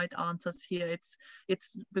of the right answers here. It's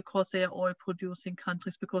because they are oil producing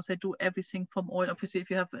countries, because they do everything from oil. Obviously, if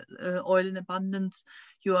you have oil in abundance,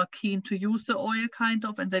 you are keen to use the oil kind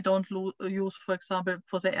of, and they don't use, for example,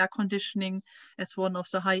 for the air conditioning as one of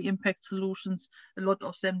the high impact solutions. A lot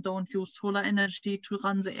of them don't use solar energy to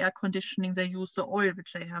run the air conditioning. They use the oil,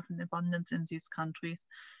 which they have in abundance in these countries.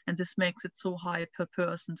 And this makes it so high per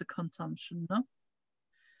person, the consumption. No?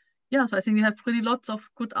 Yeah, so I think we have really lots of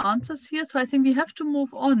good answers here. So I think we have to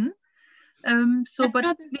move on.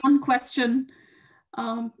 But one question,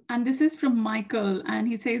 and this is from Michael, and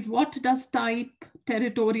he says, what does type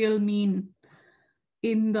territorial mean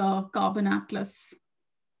in the Carbon Atlas?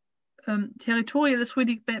 Territorial is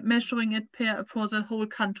really measuring it for the whole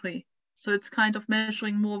country. So it's kind of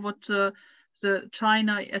measuring more what the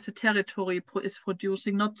China as a territory is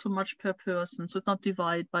producing, not so much per person. So it's not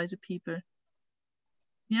divided by the people.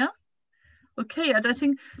 Yeah? Okay, and I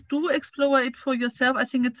think do explore it for yourself. I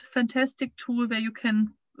think it's a fantastic tool where you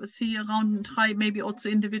can see around and try maybe also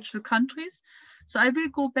individual countries. So I will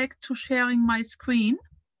go back to sharing my screen.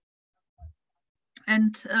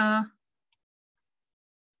 And so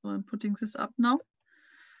I'm putting this up now.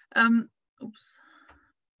 Oops,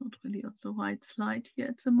 not really on the right slide here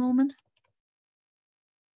at the moment.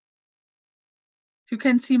 You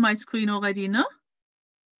can see my screen already, no?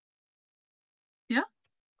 Yeah?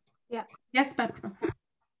 Yeah. Yes, Petra.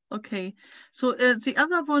 Okay, so the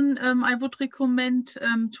other one I would recommend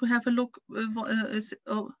to have a look is,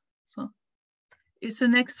 it's the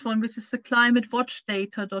next one, which is the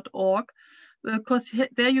climatewatchdata.org, because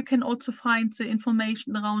there you can also find the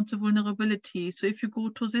information around the vulnerability. So if you go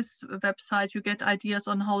to this website, you get ideas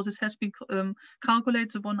on how this has been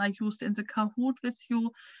calculated, the one I used in the Kahoot with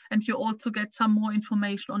you, and you also get some more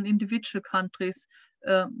information on individual countries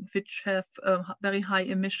which have very high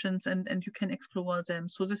emissions, and you can explore them.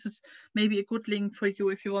 So this is maybe a good link for you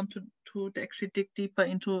if you want to actually dig deeper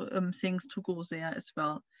into things, to go there as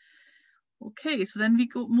well. Okay, so then we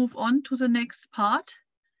move on to the next part.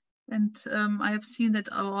 And I have seen that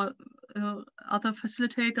our other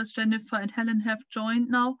facilitators, Jennifer and Helen, have joined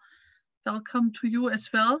now. Welcome to you as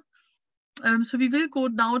well. So we will go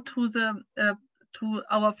now to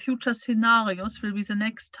our future scenarios, will be the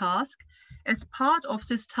next task. As part of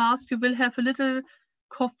this task, you will have a little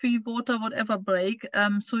coffee, water, whatever break.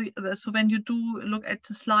 So when you do look at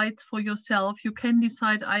the slides for yourself, you can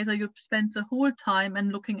decide either you spend the whole time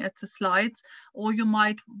and looking at the slides, or you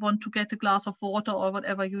might want to get a glass of water or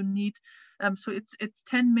whatever you need. So it's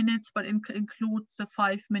 10 minutes, but includes the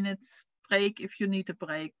 5 minutes break if you need a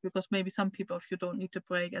break, because maybe some people, if you don't need a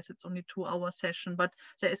break, as it's only 2-hour session, but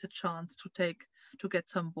there is a chance to get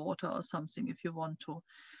some water or something if you want to.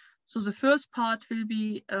 So the first part will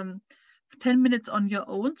be 10 minutes on your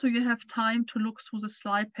own, so you have time to look through the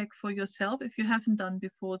slide pack for yourself if you haven't done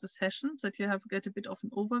before the session, so that you get a bit of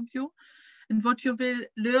an overview. And what you will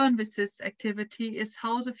learn with this activity is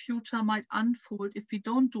how the future might unfold if we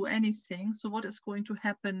don't do anything. So what is going to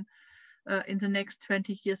happen in the next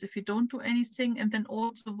 20 years if we don't do anything, and then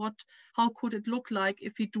also how could it look like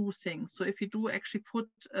if we do things. So if we do actually put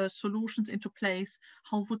solutions into place,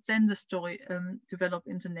 how would then the story develop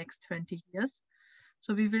in the next 20 years?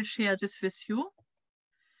 So we will share this with you.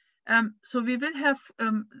 So we will have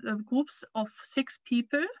groups of 6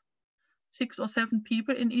 people, 6 or 7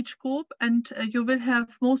 people in each group, and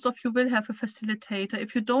most of you will have a facilitator.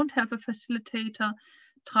 If you don't have a facilitator,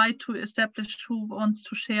 try to establish who wants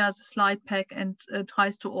to share the slide pack and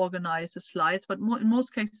tries to organize the slides. But in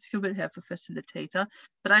most cases, you will have a facilitator.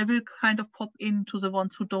 But I will kind of pop into the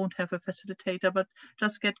ones who don't have a facilitator, but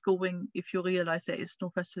just get going if you realize there is no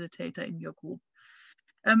facilitator in your group.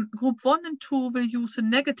 Group 1 and 2 will use a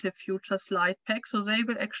negative future slide pack, so they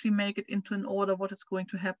will actually make it into an order what is going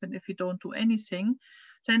to happen if you don't do anything.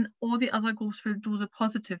 Then all the other groups will do the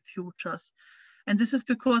positive futures. And this is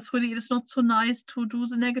because really it is not so nice to do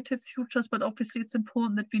the negative futures, but obviously it's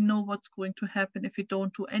important that we know what's going to happen if we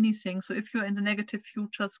don't do anything. So if you're in the negative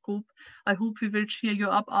futures group, I hope we will cheer you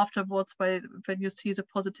up afterwards when you see the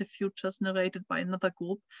positive futures narrated by another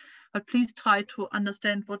group. But please try to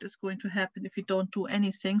understand what is going to happen if we don't do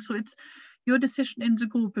anything. So it's your decision in the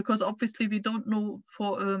group, because obviously we don't know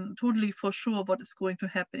totally for sure what is going to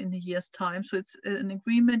happen in a year's time. So it's an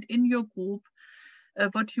agreement in your group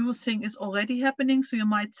what you think is already happening. So you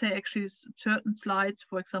might say actually certain slides,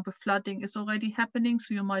 for example, flooding is already happening.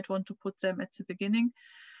 So you might want to put them at the beginning.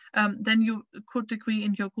 Then you could agree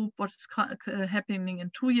in your group what is happening in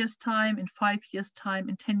 2 years' time, in 5 years' time,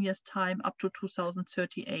 in 10 years' time, up to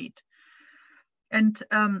 2038. And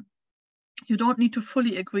you don't need to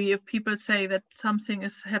fully agree. If people say that something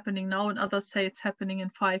is happening now and others say it's happening in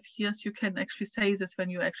 5 years, you can actually say this when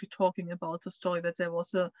you're actually talking about the story, that there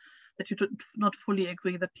was that you did not fully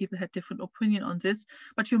agree, that people had different opinion on this.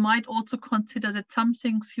 But you might also consider that some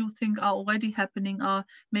things you think are already happening are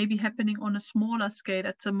maybe happening on a smaller scale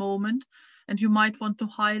at the moment. And you might want to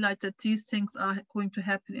highlight that these things are going to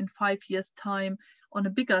happen in 5 years' time on a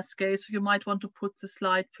bigger scale. So you might want to put the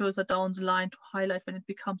slide further down the line to highlight when it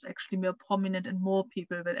becomes actually more prominent and more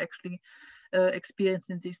people will actually experience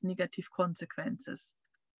these negative consequences.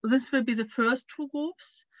 So this will be the first two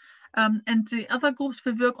groups. And the other groups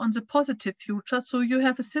will work on the positive future. So you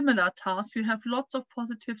have a similar task. You have lots of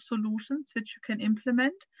positive solutions which you can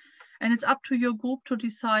implement. And it's up to your group to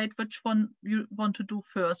decide which one you want to do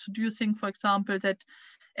first. So do you think, for example, that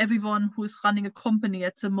everyone who is running a company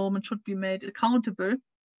at the moment should be made accountable?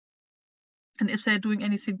 And if they're doing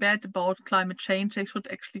anything bad about climate change, they should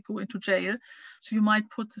actually go into jail. So you might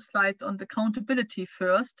put the slides on the accountability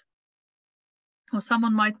first. Or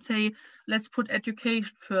someone might say, let's put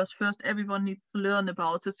education first. First, everyone needs to learn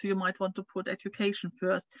about this. So you might want to put education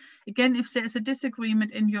first. Again, if there's a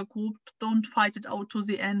disagreement in your group, don't fight it out to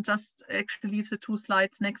the end. Just actually leave the two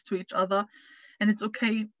slides next to each other. And it's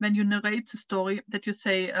okay when you narrate the story that you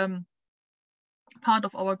say, part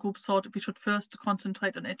of our group thought we should first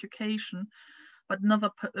concentrate on education. But another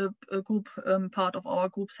part of our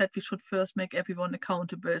group said we should first make everyone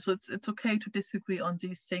accountable. So it's okay to disagree on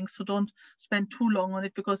these things. So don't spend too long on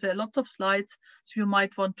it, because there are lots of slides. So you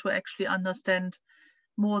might want to actually understand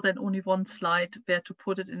more than only one slide, where to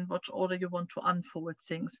put it, in which order you want to unfold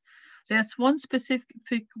things. There's one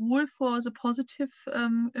specific rule for the positive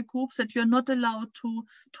groups, that you're not allowed to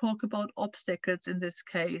talk about obstacles in this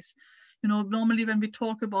case. You know, normally when we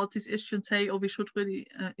talk about this issue and say, oh, we should really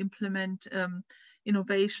implement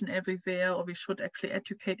innovation everywhere, or we should actually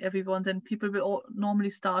educate everyone, then people will all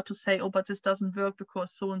normally start to say, oh, but this doesn't work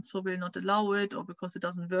because so-and-so will not allow it, or because it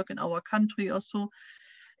doesn't work in our country or so.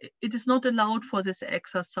 It is not allowed for this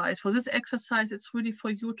exercise. For this exercise, it's really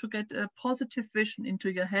for you to get a positive vision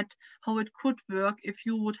into your head, how it could work if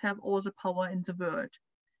you would have all the power in the world.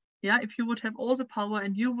 Yeah, if you would have all the power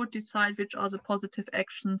and you would decide which are the positive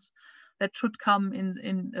actions that should come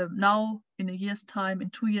in now, in a year's time, in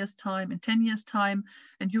 2 years' time, in 10 years' time,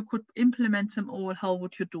 and you could implement them all, how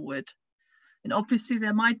would you do it? And obviously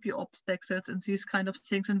there might be obstacles and these kind of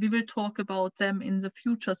things, and we will talk about them in the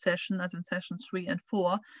future session, as in session 3 and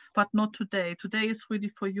 4, but not today. Today is really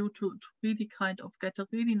for you to really kind of get a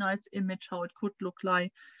really nice image how it could look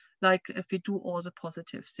like if we do all the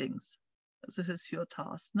positive things. This is your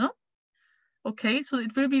task, no? Okay, so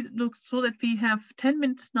it will be look so that we have 10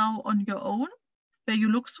 minutes now on your own, where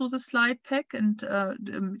you look through the slide pack, and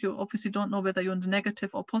you obviously don't know whether you're in the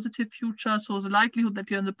negative or positive future. So the likelihood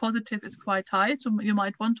that you're in the positive is quite high. So you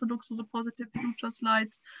might want to look through the positive future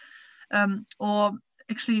slides, or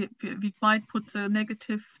actually we might put the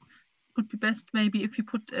negative. Could be best maybe if you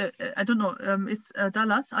put, I don't know,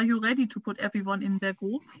 Dallas, are you ready to put everyone in their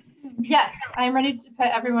group? Yes, I'm ready to put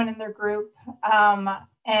everyone in their group.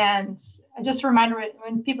 And just a reminder,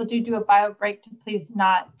 when people do a bio break, to please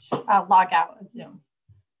not log out of Zoom.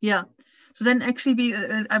 Yeah. So then actually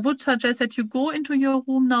I would suggest that you go into your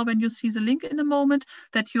room now when you see the link in a moment,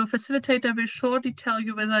 that your facilitator will shortly tell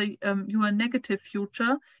you whether you are a negative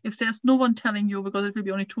future. If there's no one telling you, because it will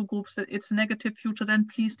be only two groups, that it's a negative future, then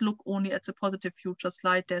please look only at the positive future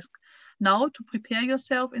slide desk now to prepare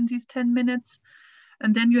yourself in these 10 minutes.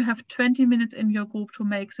 And then you have 20 minutes in your group to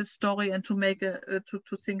make the story and to make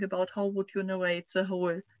to think about how would you narrate the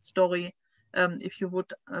whole story. If you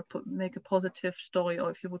would make a positive story,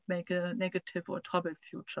 or if you would make a negative or troubled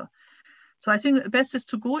future. So I think the best is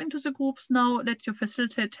to go into the groups now, let your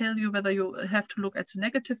facilitator tell you whether you have to look at the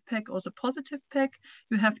negative pack or the positive pack.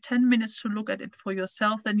 You have 10 minutes to look at it for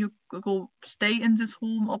yourself. Then you go stay in this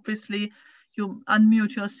room, obviously. You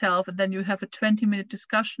unmute yourself, and then you have a 20-minute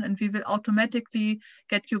discussion, and we will automatically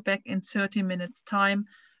get you back in 30 minutes time.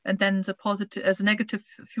 And then the positive, as negative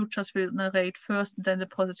futures will narrate first, and then the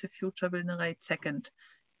positive future will narrate second.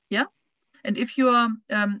 Yeah. And if you are,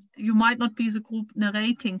 you might not be the group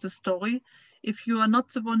narrating the story. If you are not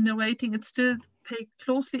the one narrating, it's still pay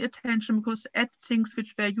closely attention, because add things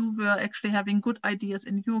where you were actually having good ideas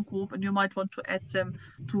in your group, and you might want to add them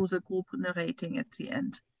to the group narrating at the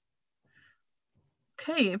end.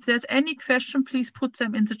 Okay, if there's any question, please put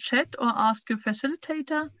them in the chat or ask your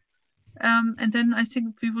facilitator. And then I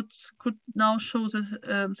think we could now show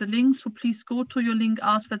the link. So please go to your link,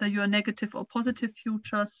 ask whether you are negative or positive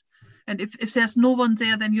futures. And if there's no one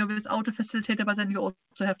there, then you're without a facilitator, but then you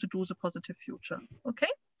also have to do the positive future. Okay,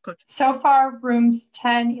 Good. So far, rooms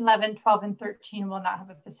 10, 11, 12, and 13 will not have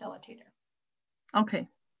a facilitator. Okay.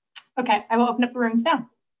 Okay, I will open up the rooms now.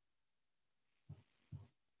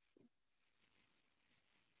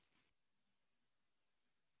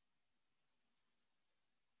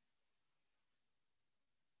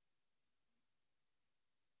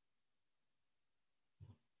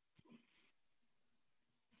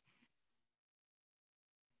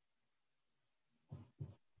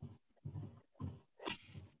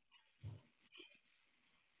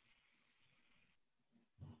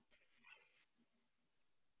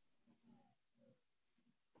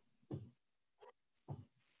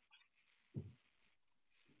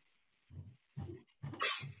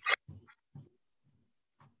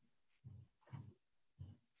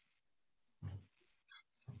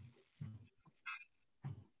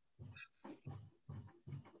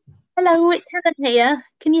 Hello, it's Helen here.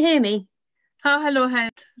 Can you hear me? Oh, hello, Helen.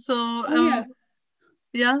 So, Oh, yes.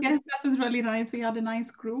 yeah. Yes, that was really nice. We had a nice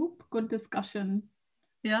group, good discussion.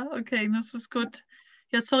 Yeah, okay, this is good.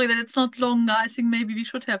 Yeah, sorry that it's not longer. I think maybe we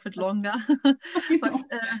should have it longer. But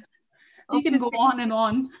we can go obviously, on and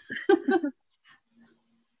on.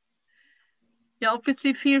 yeah,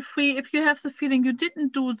 obviously feel free. If you have the feeling you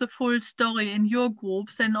didn't do the full story in your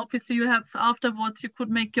groups, then obviously you have afterwards, you could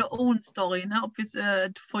make your own story now,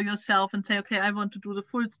 for yourself and say, okay, I want to do the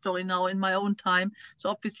full story now in my own time. So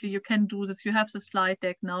obviously you can do this. You have the slide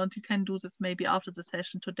deck now and you can do this maybe after the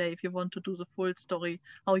session today if you want to do the full story,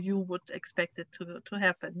 how you would expect it to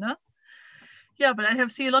happen. No? Yeah, but I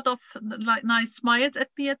have seen a lot of like nice smiles at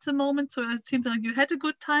me at the moment. So it seems like you had a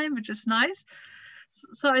good time, which is nice.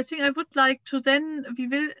 So I think I would like to then, we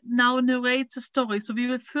will now narrate the story. So we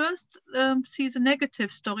will first see the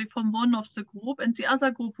negative story from one of the group, and the other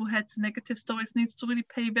group who had the negative stories needs to really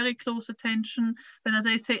pay very close attention, whether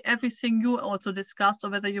they say everything you also discussed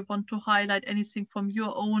or whether you want to highlight anything from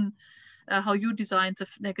your own, how you designed the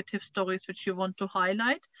negative stories which you want to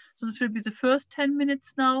highlight. So this will be the first 10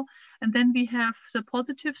 minutes now. And then we have the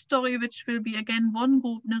positive story, which will be again one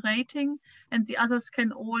group narrating, and the others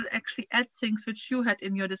can all actually add things which you had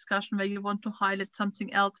in your discussion where you want to highlight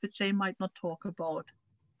something else which they might not talk about.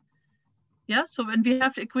 Yeah, so when we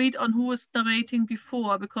have agreed on who is narrating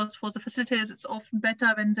before, because for the facilitators, it's often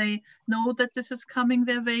better when they know that this is coming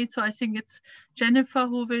their way. So I think it's Jennifer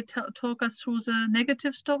who will talk us through the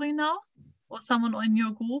negative story now, or someone in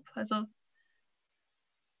your group.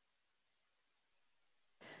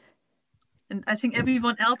 And I think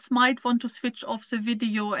everyone else might want to switch off the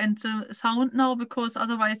video and the sound now, because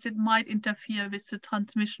otherwise it might interfere with the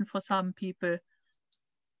transmission for some people.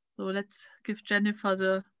 So let's give Jennifer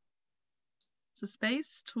the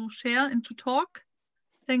space to share and to talk.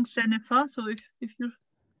 Thanks, Jennifer. So if you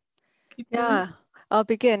keep going. I'll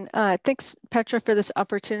begin. Thanks, Petra, for this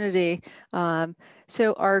opportunity.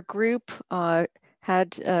 So our group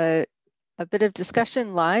had a bit of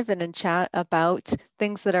discussion live and in chat about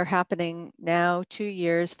things that are happening now, 2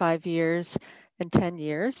 years, 5 years, and 10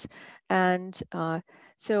 years. And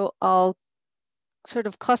so I'll sort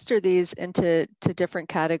of cluster these into different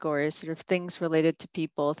categories, sort of things related to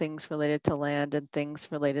people, things related to land, and things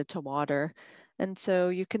related to water. And so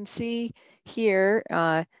you can see here,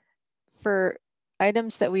 for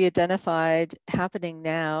items that we identified happening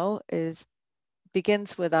now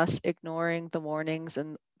begins with us ignoring the warnings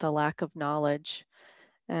and the lack of knowledge.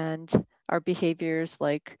 And our behaviors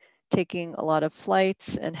like taking a lot of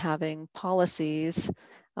flights and having policies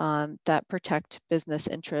that protect business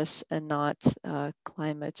interests and not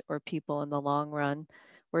climate or people in the long run.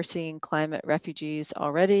 We're seeing climate refugees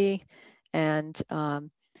already, and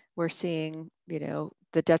we're seeing,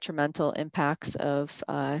 the detrimental impacts of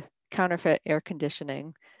counterfeit air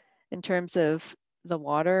conditioning. In terms of the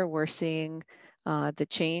water, we're seeing the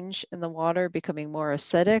change in the water becoming more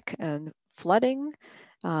acidic and flooding,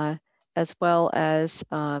 as well as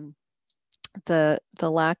the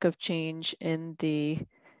lack of change in the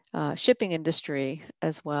shipping industry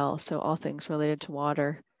as well. So all things related to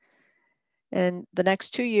water. In the next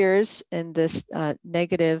 2 years in this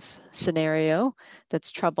negative scenario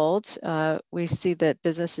that's troubled, we see that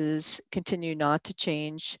businesses continue not to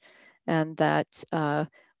change, and that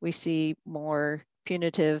we see more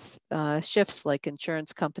punitive shifts like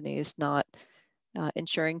insurance companies not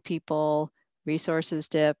insuring people, resources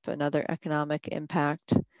dip, another economic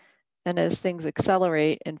impact. And as things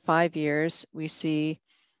accelerate in 5 years, we see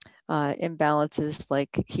imbalances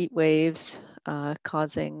like heat waves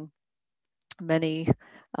causing many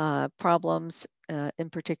problems, in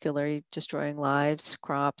particular destroying lives,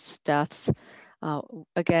 crops, deaths.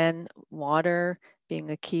 Again, water being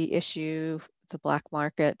a key issue, the black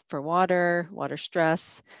market for water, water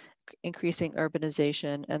stress, increasing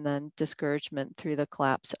urbanization, and then discouragement through the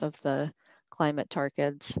collapse of the climate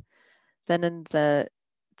targets. Then in the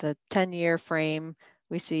 10-year frame,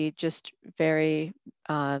 we see just very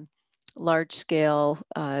large scale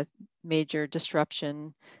major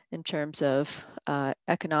disruption in terms of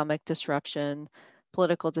economic disruption,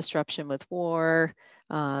 political disruption with war,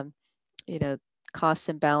 you know, cost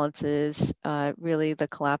imbalances, really the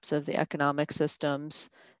collapse of the economic systems,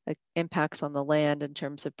 impacts on the land in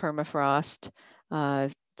terms of permafrost,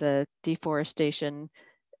 the deforestation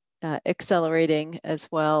accelerating as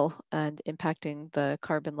well and impacting the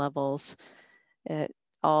carbon levels. It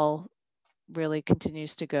all really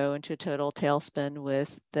continues to go into a total tailspin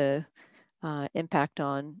with the impact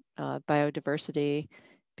on biodiversity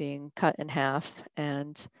being cut in half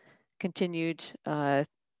and continued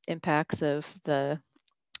impacts of the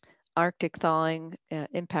Arctic thawing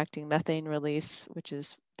impacting methane release, which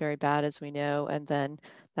is very bad as we know, and then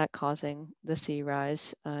that causing the sea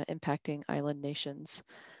rise impacting island nations.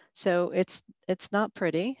 So it's not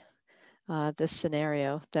pretty, this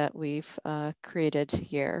scenario that we've created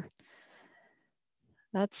here.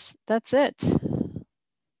 That's it.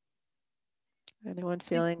 Anyone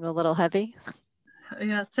feeling a little heavy?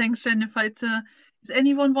 Yeah, thanks, Jennifer. If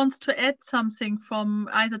anyone wants to add something from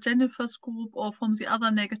either Jennifer's group or from the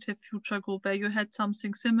other negative future group where you had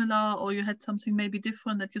something similar or you had something maybe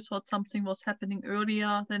different, that you thought something was happening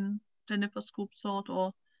earlier than Jennifer's group thought,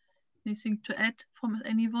 or anything to add from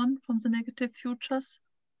anyone from the negative futures?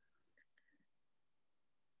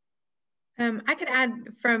 I could add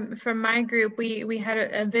from my group, we had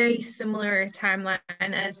a very similar timeline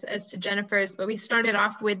as to Jennifer's, but we started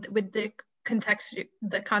off with the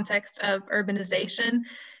context of urbanization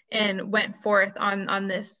and went forth on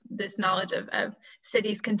this knowledge of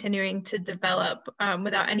cities continuing to develop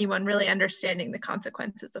without anyone really understanding the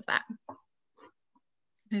consequences of that.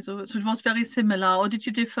 Okay, so it was very similar, or did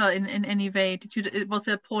you differ in any way? Was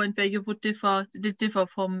there a point where you would differ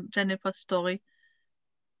from Jennifer's story?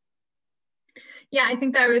 Yeah, I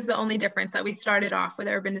think that was the only difference, that we started off with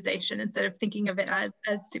urbanization instead of thinking of it as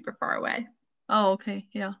super far away. Oh, okay.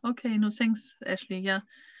 Yeah. Okay. No, thanks, Ashley. Yeah.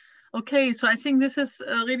 Okay. So I think this is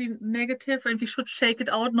really negative and we should shake it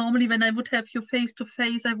out. Normally, when I would have you face to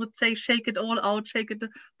face, I would say, shake it all out, shake it,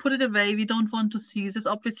 put it away. We don't want to see this.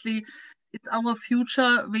 Obviously, it's our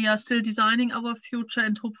future. We are still designing our future,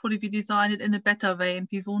 and hopefully we design it in a better way. And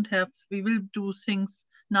we will do things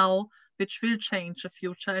now which will change the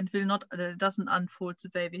future and will not, doesn't unfold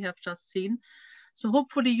the way we have just seen. So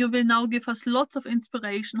hopefully you will now give us lots of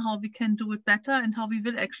inspiration how we can do it better and how we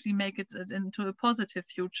will actually make it into a positive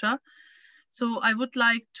future. So I would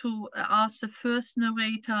like to ask the first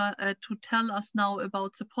narrator to tell us now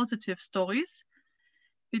about the positive stories,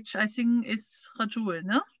 which I think is Rajul,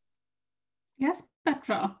 no? Yes,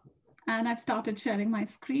 Petra. And I've started sharing my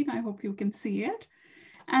screen. I hope you can see it.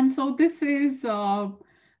 And so this is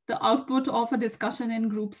the output of a discussion in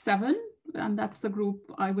group 7, and that's the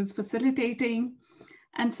group I was facilitating.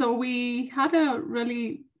 And so we had a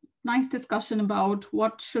really nice discussion about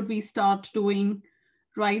what should we start doing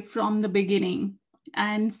right from the beginning.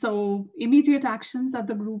 And so immediate actions that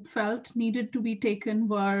the group felt needed to be taken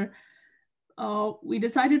were, we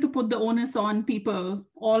decided to put the onus on people,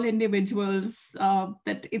 all individuals,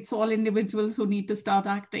 that it's all individuals who need to start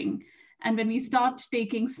acting. And when we start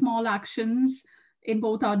taking small actions in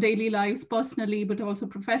both our daily lives, personally, but also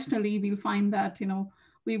professionally, we'll find that, you know,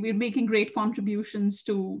 we're making great contributions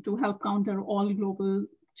to help counter all global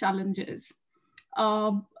challenges.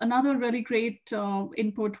 Another really great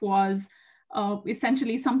input was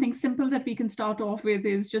essentially something simple that we can start off with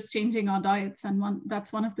is just changing our diets. And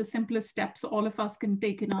that's one of the simplest steps all of us can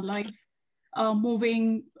take in our lives.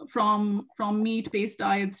 Moving from meat-based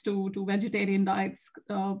diets to vegetarian diets,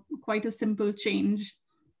 quite a simple change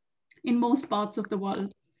in most parts of the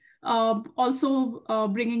world. Also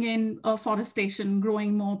bringing in forestation,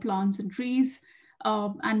 growing more plants and trees,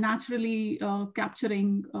 and naturally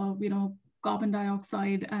capturing carbon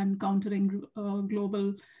dioxide and countering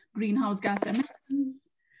global greenhouse gas emissions.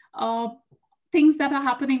 Things that are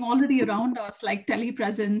happening already around us, like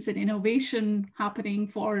telepresence and innovation happening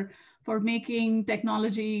for making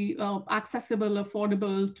technology accessible,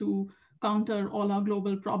 affordable to counter all our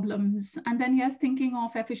global problems. And then, yes, thinking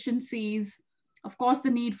of efficiencies, of course,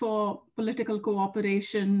 the need for political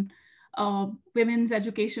cooperation. Women's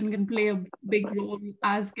education can play a big role,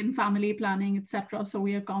 as can family planning, etc. So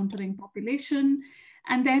we are countering population.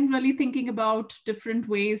 And then really thinking about different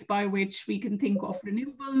ways by which we can think of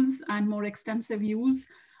renewables and more extensive use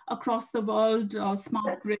across the world,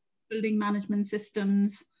 smart grid, building management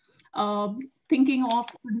systems, thinking of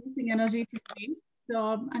producing energy from waste,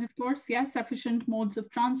 and of course, yes, efficient modes of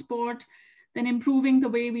transport, then improving the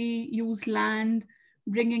way we use land,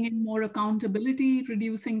 bringing in more accountability,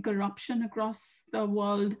 reducing corruption across the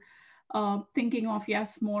world, thinking of,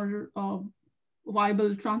 yes, more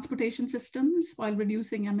viable transportation systems while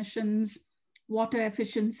reducing emissions, water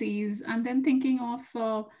efficiencies, and then thinking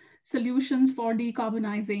of solutions for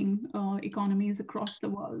decarbonizing economies across the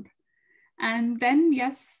world. And then,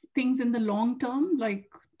 yes, things in the long term, like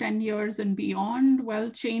 10 years and beyond, well,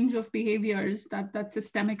 change of behaviors that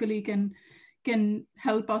systemically can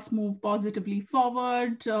help us move positively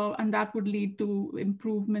forward. And that would lead to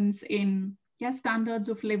improvements in, yes, standards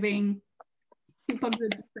of living,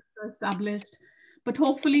 supergrids, etc., established. But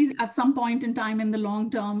hopefully at some point in time in the long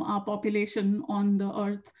term, our population on the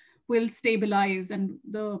Earth will stabilize and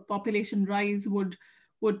the population rise would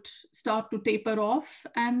start to taper off.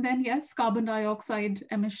 And then, yes, carbon dioxide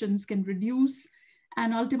emissions can reduce.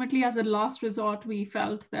 And ultimately, as a last resort, we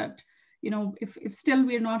felt that, if still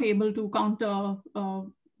we're not able to counter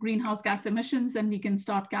greenhouse gas emissions, then we can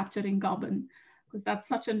start capturing carbon, because that's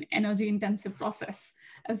such an energy intensive process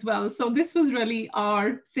as well. So this was really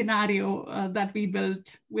our scenario that we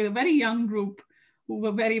built with a very young group who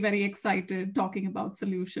were very, very excited talking about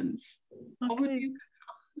solutions. Okay. Over to you.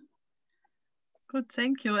 Good,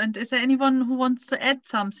 thank you. And is there anyone who wants to add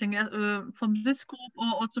something from this group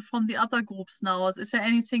or also from the other groups now? Is there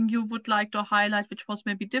anything you would like to highlight which was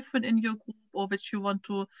maybe different in your group, or which you want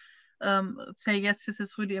to say, yes, this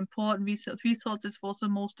is really important. We thought this was the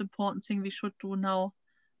most important thing we should do now.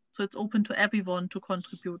 So it's open to everyone to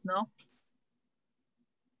contribute now.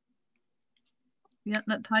 Yeah,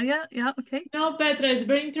 Natalia, yeah, okay. No, Petra, it's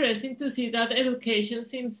very interesting to see that education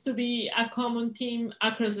seems to be a common theme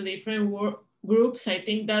across the different groups. I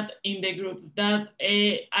think that in the group that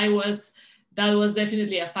that was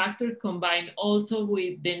definitely a factor, combined also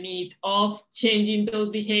with the need of changing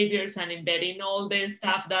those behaviors and embedding all the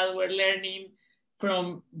stuff that we're learning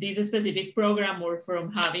from this specific program or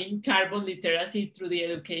from having carbon literacy through the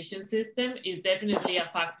education system is definitely a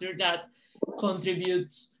factor that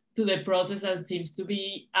contributes to the process and seems to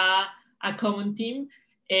be a common theme.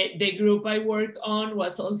 The group I work on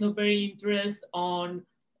was also very interested on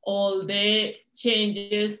all the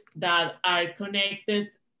changes that are connected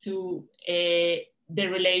to the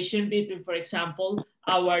relation between, for example,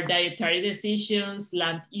 our dietary decisions,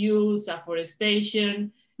 land use,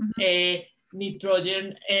 afforestation,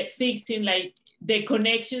 nitrogen fixing, like the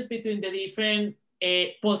connections between the different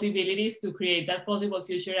possibilities to create that possible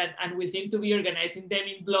future. And we seem to be organizing them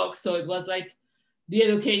in blocks. So it was like the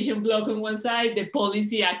education block on one side, the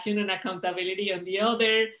policy, action, and accountability on the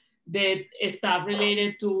other, the stuff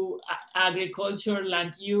related to agriculture,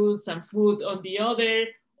 land use, and food on the other,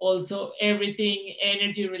 also everything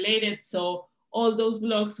energy related. So all those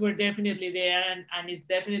blocks were definitely there, and it's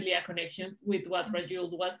definitely a connection with what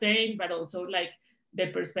Rajul was saying, but also like the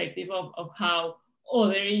perspective of how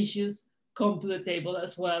other issues come to the table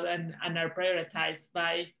as well and are prioritized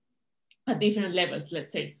by at different levels,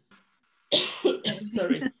 let's say.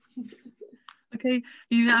 Sorry. Okay,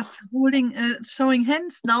 we are showing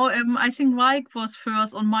hands now. I think Raik was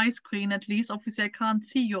first on my screen, at least. Obviously, I can't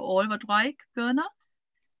see you all, but Raik, Werner,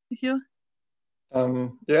 if you.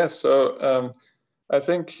 Yeah, so I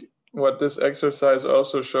think what this exercise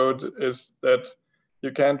also showed is that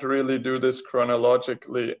you can't really do this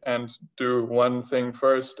chronologically and do one thing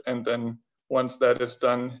first, and then once that is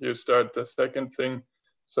done, you start the second thing.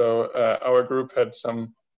 So our group had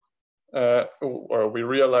some, or we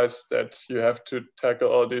realized that you have to tackle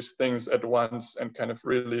all these things at once and kind of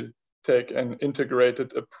really take an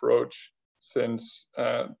integrated approach, since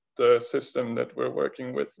the system that we're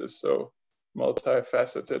working with is so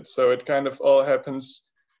multifaceted. So it kind of all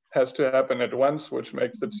has to happen at once, which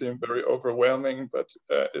makes it seem very overwhelming, but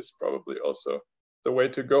is probably also the way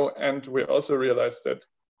to go. And we also realized that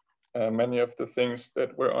many of the things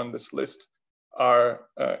that were on this list are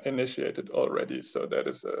initiated already. So that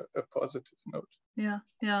is a positive note. Yeah.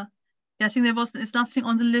 I think it's nothing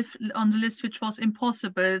on the list which was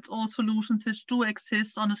impossible. It's all solutions which do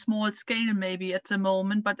exist on a small scale maybe at the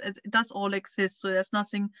moment, but it does all exist. So there's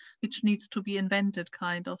nothing which needs to be invented,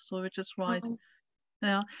 kind of. So which is right.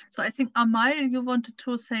 Yeah. So I think Amal, you wanted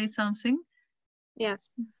to say something.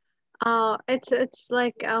 Yes. It's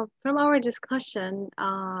like from our discussion,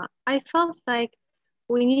 I felt like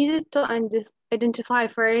we needed to identify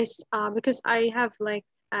first, because I have like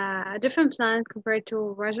a different plan compared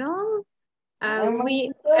to Rajul.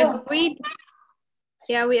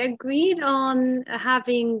 We agreed on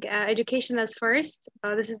having education as first.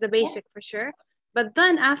 This is the basic for sure. But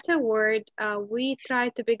then afterward, we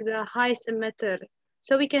tried to pick the highest emitter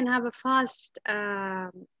so we can have a fast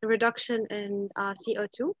reduction in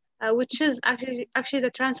CO2, which is actually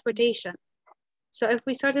the transportation. So if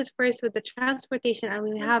we started first with the transportation and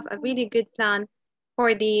we have a really good plan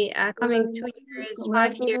for the coming 2 years,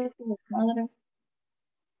 5 years,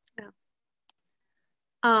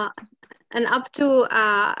 and up to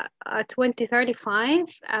 2035,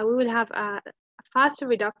 we will have a faster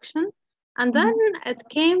reduction. And then it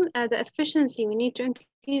came the efficiency. We need to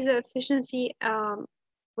increase the efficiency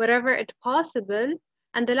wherever it's possible.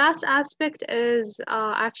 And the last aspect is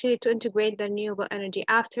actually to integrate the renewable energy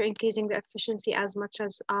after increasing the efficiency as much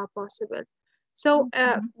as possible. So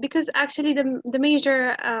because actually the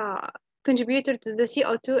major contributor to the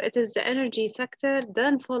CO2, it is the energy sector,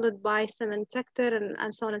 then followed by cement sector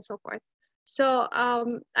and so on and so forth. So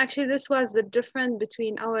actually this was the difference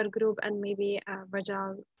between our group and maybe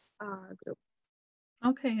Rajal group.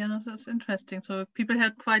 Okay, yeah, no, that's interesting. So people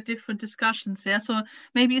had quite different discussions there. So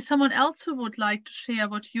maybe someone else who would like to share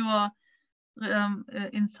what your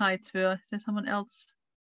insights were. Is there someone else?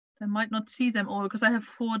 I might not see them all because I have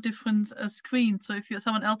 4 different screens. So if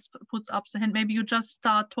someone else puts up the hand, maybe you just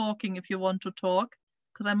start talking if you want to talk,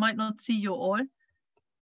 because I might not see you all.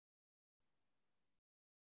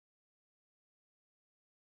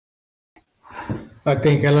 I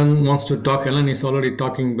think Helen wants to talk. Helen is already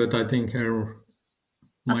talking, but I think her.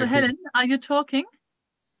 So Helen, are you talking?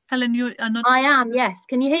 Helen, you are not. I am, yes.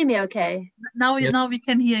 Can you hear me okay? Now we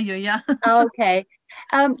can hear you, yeah. Okay.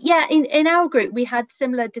 Yeah, in our group, we had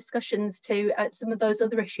similar discussions to some of those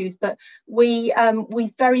other issues, but we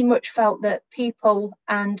very much felt that people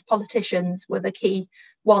and politicians were the key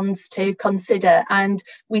ones to consider, and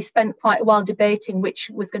we spent quite a while debating which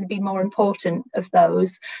was going to be more important of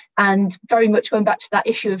those, and very much going back to that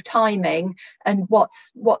issue of timing and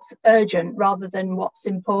what's urgent rather than what's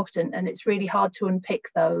important, and it's really hard to unpick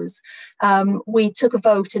those. We took a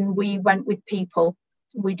vote and we went with people.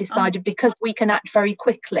 We decided because we can act very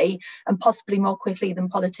quickly and possibly more quickly than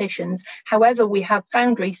politicians. However, we have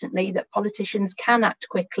found recently that politicians can act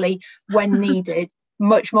quickly when needed,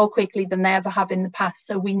 much more quickly than they ever have in the past.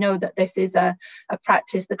 So we know that this is a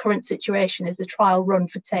practice. The current situation is a trial run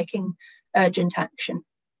for taking urgent action.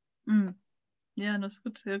 Yeah, that's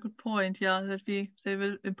good. A good point. Yeah, that they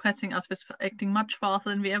were impressing us with acting much faster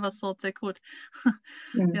than we ever thought they could.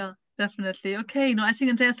 Yeah. Definitely. Okay, no, I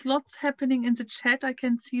think there's lots happening in the chat. I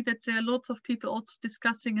can see that there are lots of people also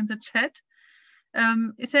discussing in the chat.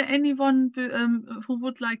 Is there anyone who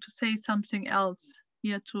would like to say something else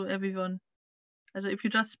here to everyone? Also if you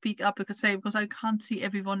just speak up, because I can't see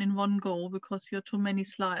everyone in one go because you're too many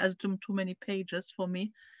slides, too many pages for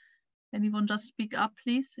me. Anyone just speak up,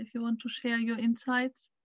 please, if you want to share your insights.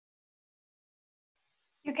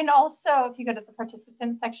 You can also, if you go to the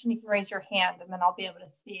participant section, you can raise your hand and then I'll be able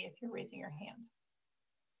to see if you're raising your hand.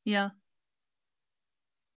 Yeah.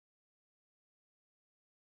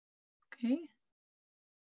 Okay.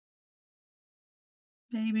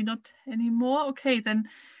 Maybe not anymore. Okay, then,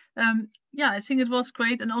 yeah, I think it was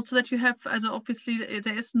great. And also that you have, obviously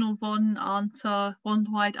there is no one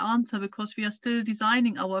right answer, because we are still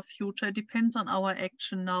designing our future. It depends on our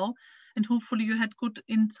action now. And hopefully you had good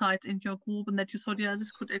insights in your group and that you thought, yeah,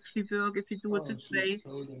 this could actually work if we do it this way.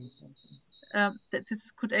 That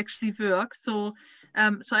this could actually work. So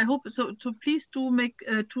so I hope so to please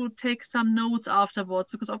do take some notes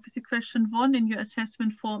afterwards, because obviously question 1 in your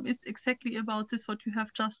assessment form is exactly about this, what you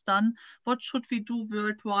have just done. What should we do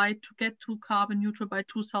worldwide to get to carbon neutral by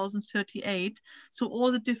 2038? So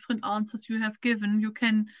all the different answers you have given, you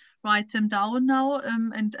can write them down now,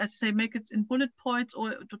 and as I say, make it in bullet points,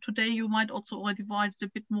 or today you might also already write it a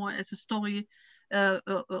bit more as a story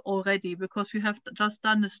already, because you have just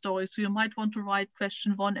done the story. So you might want to write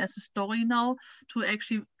question 1 as a story now, to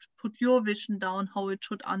actually put your vision down, how it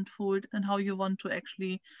should unfold and how you want to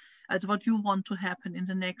actually, as what you want to happen in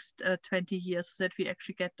the next 20 years, so that we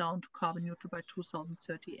actually get down to carbon neutral by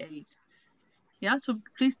 2038. Yeah, so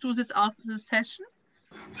please do this after the session.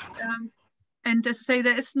 And as I say,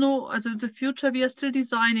 there is no, the future, we are still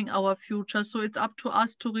designing our future. So it's up to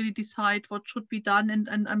us to really decide what should be done.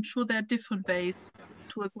 And I'm sure there are different ways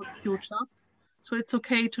to a good future. So it's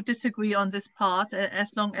okay to disagree on this part,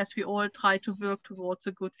 as long as we all try to work towards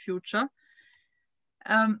a good future.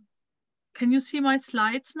 Can you see my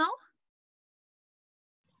slides now?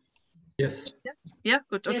 Yes. Yeah,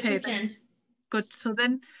 good. Okay. Yes, we can. Good.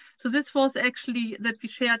 So this was actually that we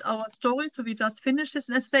shared our story. So we just finished this.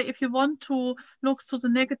 And as I say, if you want to look through the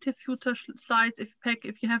negative future slides, if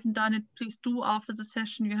you haven't done it, please do after the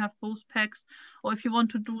session. You have both packs. Or if you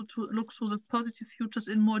want to look through the positive futures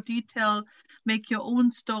in more detail, make your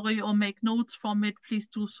own story or make notes from it, please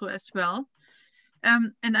do so as well.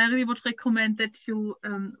 And I really would recommend that you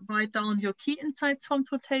write down your key insights from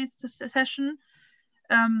today's session.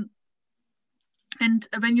 And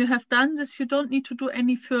when you have done this, you don't need to do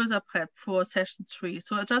any further prep for session 3.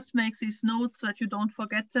 So just make these notes so that you don't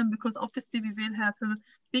forget them, because obviously we will have a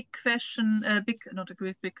big question, not a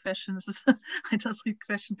big question, this is, I just read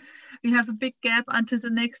question. We have a big gap until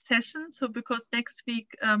the next session. So because next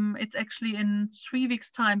week, it's actually in 3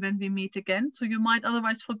 weeks time when we meet again. So you might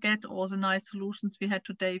otherwise forget all the nice solutions we had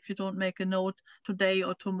today if you don't make a note today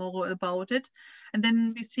or tomorrow about it. And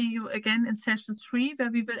then we see you again in session 3,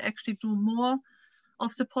 where we will actually do more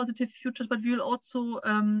of the positive futures, but we will also,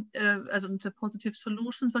 as in the positive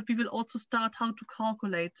solutions, but we will also start how to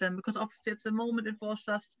calculate them, because obviously at the moment it was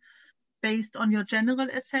just based on your general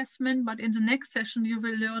assessment, but in the next session you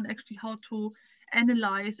will learn actually how to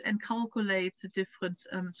analyze and calculate the different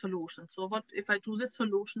solutions. So what if I do this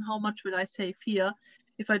solution, how much will I save here?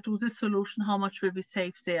 If I do this solution, how much will we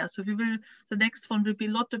save there? So we will, the next one will be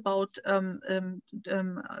a lot about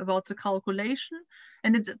the calculation.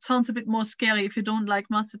 And it sounds a bit more scary. If you don't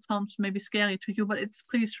like math, it sounds maybe scary to you, but it's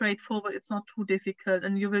pretty straightforward. It's not too difficult.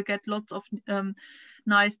 And you will get lots of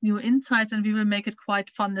nice new insights, and we will make it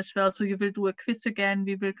quite fun as well. So you will do a quiz again.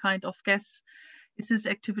 We will kind of guess, is this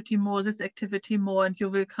activity more, this activity more, and you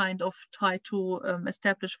will kind of try to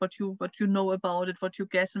establish what you know about it, what you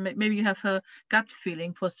guess, and maybe you have a gut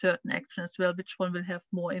feeling for certain action as well, which one will have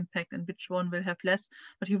more impact and which one will have less,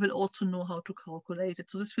 but you will also know how to calculate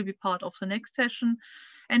it. So this will be part of the next session.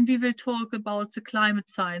 And we will talk about the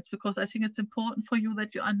climate science, because I think it's important for you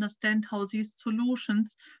that you understand how these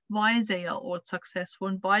solutions, why they are all successful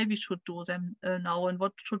and why we should do them now, and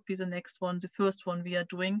what should be the next one, the first one we are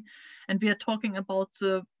doing. And we are talking about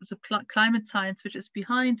the climate science which is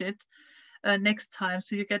behind it next time,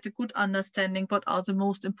 so you get a good understanding what are the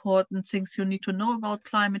most important things you need to know about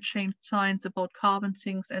climate change science, about carbon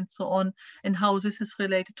sinks and so on, and how this is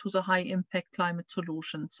related to the high impact climate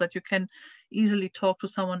solutions, so that you can easily talk to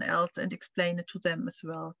someone else and explain it to them as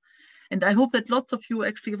well. And I hope that lots of you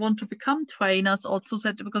actually want to become trainers also,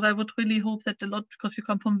 that because I would really hope that a lot, because you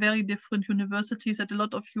come from very different universities, that a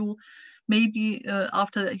lot of you maybe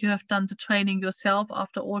after you have done the training yourself,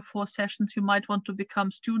 after all 4 sessions, you might want to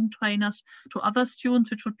become student trainers to other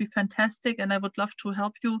students, which would be fantastic. And I would love to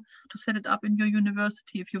help you to set it up in your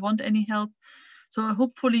university if you want any help. So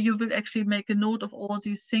hopefully you will actually make a note of all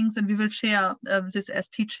these things, and we will share this as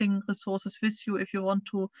teaching resources with you if you want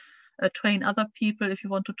to train other people, if you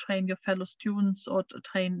want to train your fellow students or to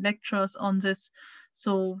train lecturers on this.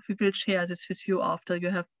 So we will share this with you after you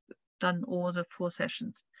have done all the 4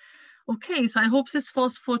 sessions. Okay, so I hope this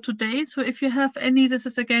was for today. So if you have any, this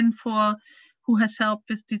is again for who has helped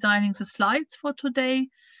with designing the slides for today.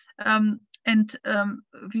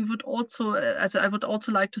 We would also, I would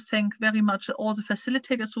also like to thank very much all the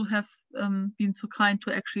facilitators who have been so kind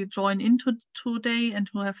to actually join into today and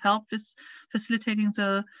who have helped with facilitating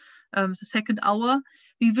the second hour.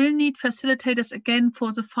 We will need facilitators again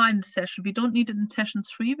for the final session. We don't need it in session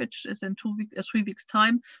 3, which is in 3 weeks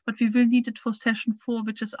time, but we will need it for session 4,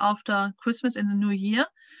 which is after Christmas in the new year.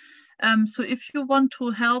 So if you want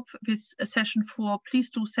to help with session 4,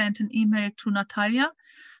 please do send an email to Natalia,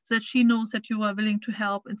 so that she knows that you are willing to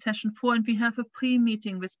help in session 4. And we have a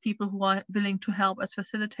pre-meeting with people who are willing to help as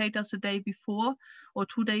facilitators the day before, or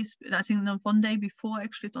 2 days, I think no, 1 day before,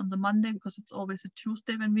 actually it's on the Monday, because it's always a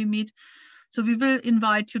Tuesday when we meet. So we will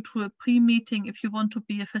invite you to a pre-meeting if you want to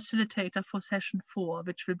be a facilitator for session 4,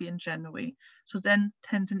 which will be in January. So then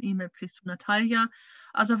send an email please to Natalia.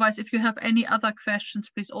 Otherwise, if you have any other questions,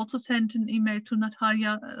 please also send an email to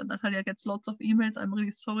Natalia. Natalia gets lots of emails. I'm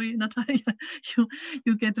really sorry, Natalia.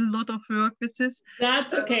 You get a lot of work with this.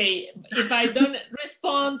 That's okay. If I don't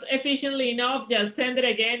respond efficiently enough, just send it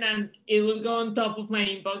again, and it will go on top of my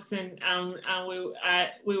inbox, and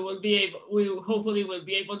we will be able. We hopefully will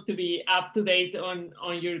be able to be up to date on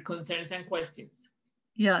your concerns and questions.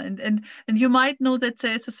 Yeah, and you might know that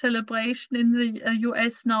there's a celebration in the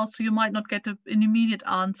US now, so you might not get an immediate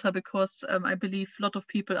answer, because I believe a lot of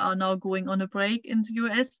people are now going on a break in the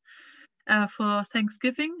US for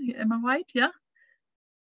Thanksgiving. Am I right? Yeah,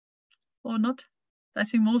 or not? I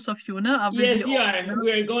think most of you know. Yes, you are.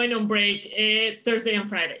 We're going on break Thursday and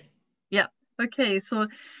Friday. Yeah. Okay. So.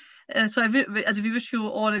 We wish you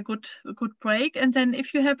all a good break. And then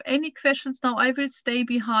if you have any questions now, I will stay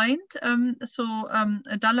behind.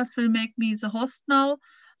 Dallas will make me the host now,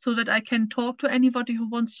 so that I can talk to anybody who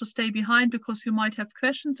wants to stay behind, because you might have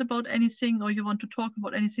questions about anything, or you want to talk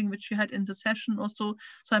about anything which you had in the session also.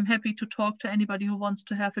 So I'm happy to talk to anybody who wants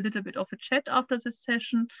to have a little bit of a chat after this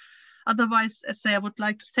session. Otherwise, as I say, I would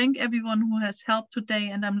like to thank everyone who has helped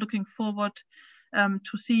today, and I'm looking forward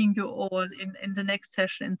to seeing you all in the next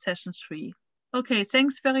session, in session 3. Okay,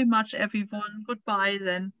 thanks very much, everyone. Goodbye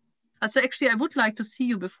then. So actually, I would like to see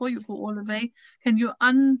you before you go all the way. Can you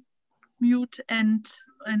unmute and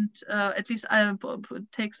at least I'll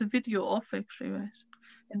take the video off actually, right?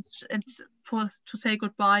 And to say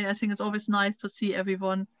goodbye. I think it's always nice to see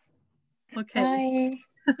everyone. Okay.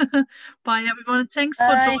 Bye. Bye everyone. Thanks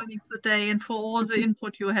for joining today and for all the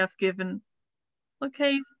input you have given.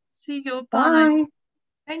 Okay, see you. Bye.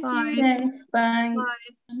 Thank Bye. you. Thanks. Bye.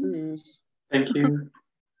 Bye. Thank you.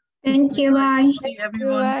 Thank you. Bye. See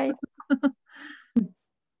everyone. Bye. All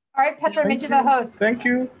right, Petra, make you the host. Thank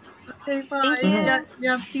you. Okay, bye.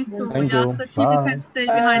 Yeah, please do. Thank Yeah, you. so please you can Bye. stay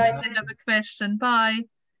behind if they have a question. Bye.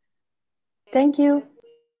 Thank you.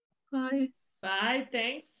 Bye. Bye.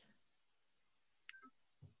 Thanks.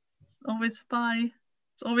 Always bye.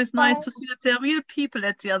 It's always nice to see that there are real people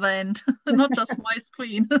at the other end, not just my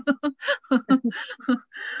screen.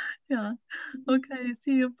 Yeah. Okay.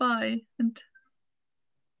 See you. Bye. And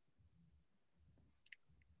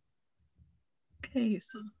okay,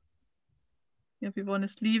 so everyone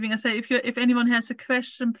is leaving. I say if anyone has a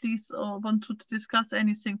question, please, or want to discuss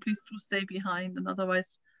anything, please do stay behind, and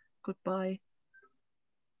otherwise, goodbye.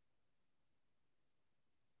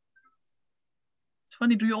 It's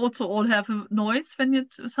funny. Do you also all have a noise when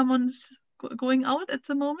someone's going out at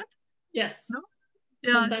the moment? Yes. No.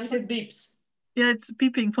 Yeah. Sometimes it beeps. Yeah, it's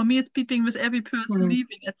beeping. For me, it's beeping with every person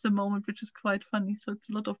leaving at the moment, which is quite funny. So it's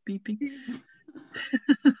a lot of beeping.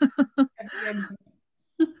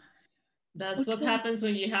 That's what happens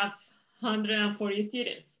when you have 140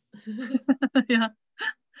 students. Yeah.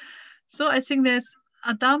 So I think there's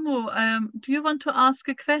Adamo. Do you want to ask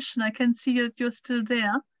a question? I can see that you're still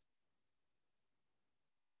there.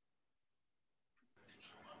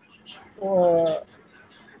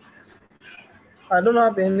 I don't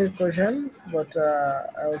have any question, but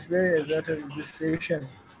I was very excited with this session,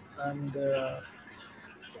 and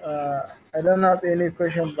I don't have any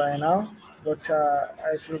question by now, but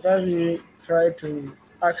I should probably try to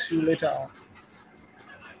ask you later on.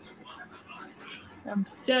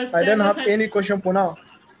 I don't have any question for now.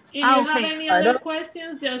 If you have any other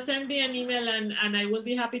questions, just send me an email and I will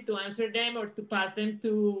be happy to answer them or to pass them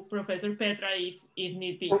to Professor Petra if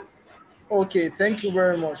need be. Okay, thank you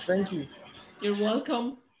very much. Thank you. You're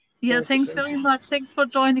welcome. Yeah, thanks very much. Thanks for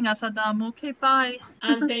joining us, Adam. Okay, bye.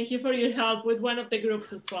 And thank you for your help with one of the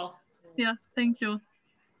groups as well. Yeah, thank you.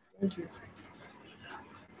 Thank you.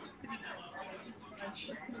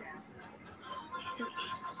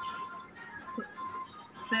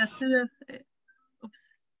 There's still oops.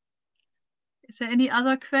 Is there any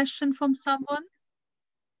other question from someone?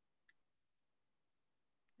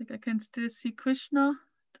 I think I can still see Krishna.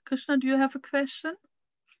 Krishna, do you have a question?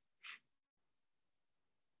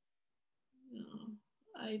 No.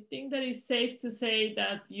 I think that it's safe to say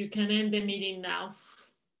that you can end the meeting now.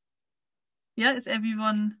 Yeah, is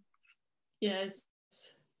everyone? Yes.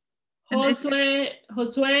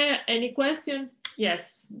 Josue, any question?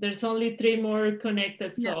 Yes, there's only 3 more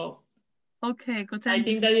connected, yeah. So okay, good. I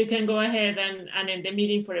think that you can go ahead and end the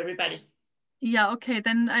meeting for everybody. Yeah, okay,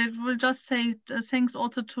 then I will just say thanks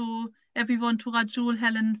also to everyone, to Rajul,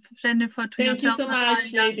 Helen, Jennifer, to yourself. Thank you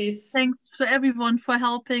so much, ladies. Thanks to everyone for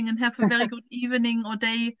helping, and have a very good evening or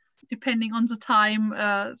day, depending on the time.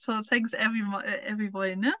 So thanks everyone.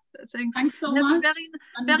 Yeah? Thanks so much.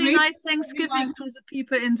 Very nice Thanksgiving to the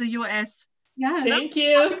people in the US. Yes. Thank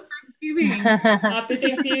you. Happy Thanksgiving. Happy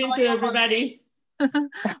Thanksgiving to everybody.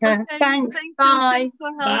 Okay, thanks. Thank Bye. You. Thanks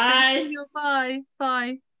for helping. Bye. See you. Bye.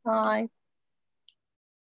 Bye. Bye.